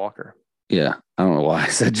Skywalker. Yeah. I don't know why I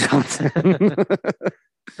said Johnson.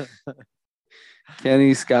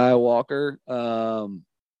 Kenny Skywalker.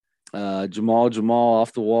 Jamal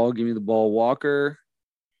off the wall. Give me the ball, Walker.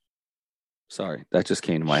 Sorry, that just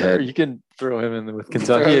came to my head. You can throw him in with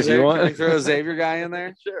Kentucky if you want. Can I throw a Xavier guy in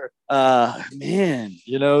there? Sure. Man,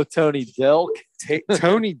 Tony Delk.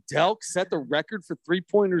 Tony Delk set the record for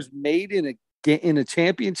 3-pointers made in a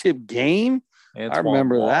championship game. Antoine I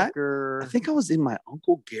remember Walker. that. I think I was in my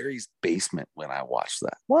Uncle Gary's basement when I watched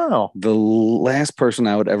that. Wow. The last person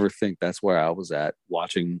I would ever think that's where I was at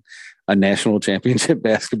watching a national championship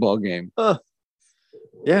basketball game.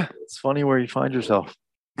 Yeah, it's funny where you find yourself.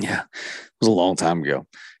 Yeah, it was a long time ago.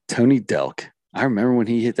 Tony Delk. I remember when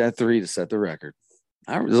he hit that 3 to set the record.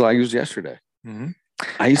 It was like it was yesterday. Mm-hmm.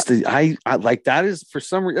 I like that is for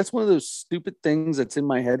some reason that's one of those stupid things that's in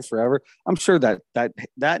my head forever. I'm sure that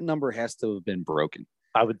number has to have been broken.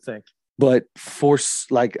 I would think. But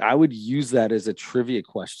I would use that as a trivia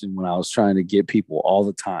question when I was trying to get people all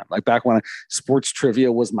the time. Like back when sports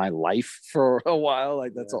trivia was my life for a while.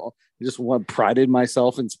 Like that's all. I just prided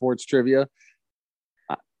myself in sports trivia.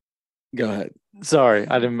 Go ahead. Sorry,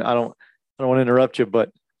 I don't want to interrupt you,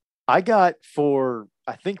 but I got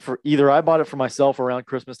I think either I bought it for myself around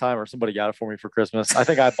Christmas time or somebody got it for me for Christmas. I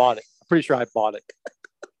think I bought it. I'm pretty sure I bought it.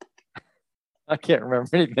 I can't remember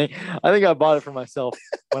anything. I think I bought it for myself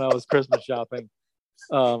when I was Christmas shopping.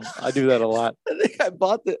 I do that a lot. I think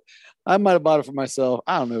I might have bought it for myself.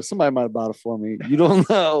 I don't know. Somebody might have bought it for me. You don't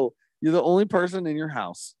know. You're the only person in your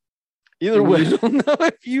house. Either way, you don't know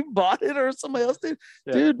if you bought it or somebody else did.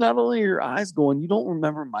 Yeah. Dude, not only are your eyes going, you don't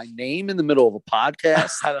remember my name in the middle of a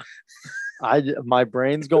podcast. My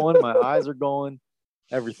brain's going, my eyes are going,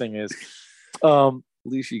 everything is. At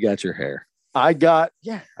least you got your hair. I do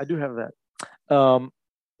have that.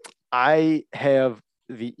 I have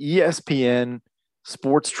the ESPN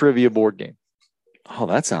Sports Trivia board game. Oh,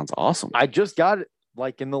 that sounds awesome. I just got it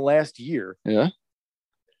like in the last year. Yeah.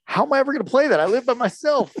 How am I ever going to play that? I live by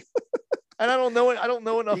myself. And I don't know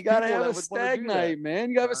enough. You gotta have a stag night, man.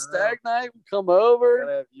 You gotta have a stag night. Come over.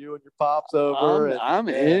 Gotta have you and your pops over. I'm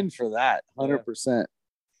in for that, 100%.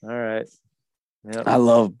 All right. Yep. I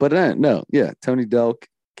love, but Tony Delk,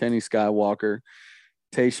 Kenny Skywalker,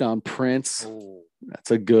 Tayshaun Prince. Ooh. That's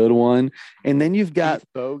a good one. And then you've got Keith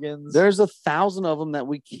Bogans. There's 1,000 of them that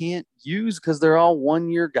we can't use because they're all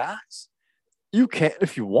 1-year guys. You can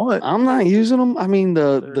if you want. I'm not using them. I mean,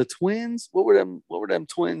 the Twins. What were them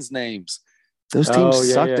Twins' names? Those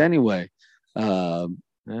teams sucked anyway. I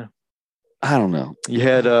don't know. You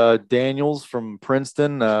had Daniels from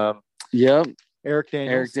Princeton. Yep. Eric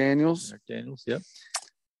Daniels. Yep.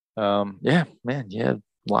 Yeah, man. Yeah, a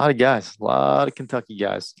lot of guys. A lot of Kentucky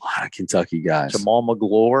guys. Jamal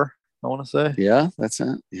McGlure, I want to say. Yeah, that's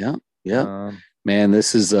it. Yeah. Man,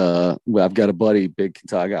 this is I've got a buddy, big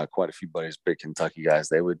Kentucky. I got quite a few buddies, big Kentucky guys.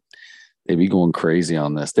 They'd be going crazy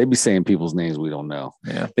on this. They'd be saying people's names we don't know.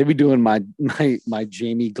 Yeah. They'd be doing my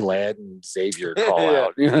Jamie Gladden Xavier call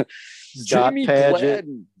out. Jamie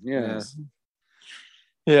Gladden. Yes.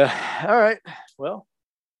 Yeah. All right. Well,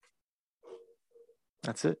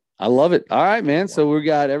 that's it. I love it. All right, man. So we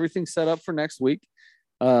got everything set up for next week.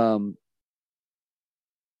 Not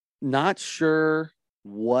sure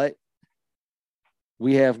what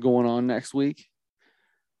we have going on next week.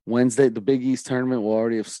 Wednesday, the Big East tournament will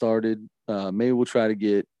already have started. Maybe we'll try to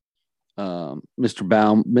get Mr.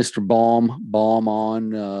 Baum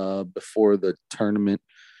on before the tournament.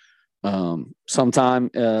 Sometime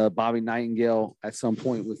Bobby Nightingale at some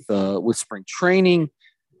point with spring training.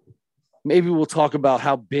 Maybe we'll talk about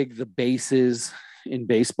how big the base is in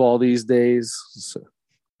baseball these days. So,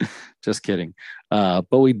 just kidding. But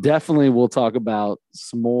we definitely will talk about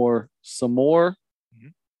some more.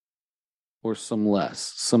 Or some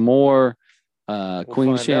less, some more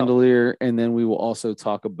Queen Chandelier, and then we will also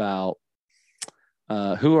talk about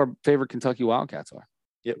who our favorite Kentucky Wildcats are.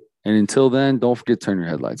 Yep. And until then, don't forget to turn your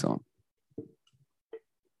headlights on.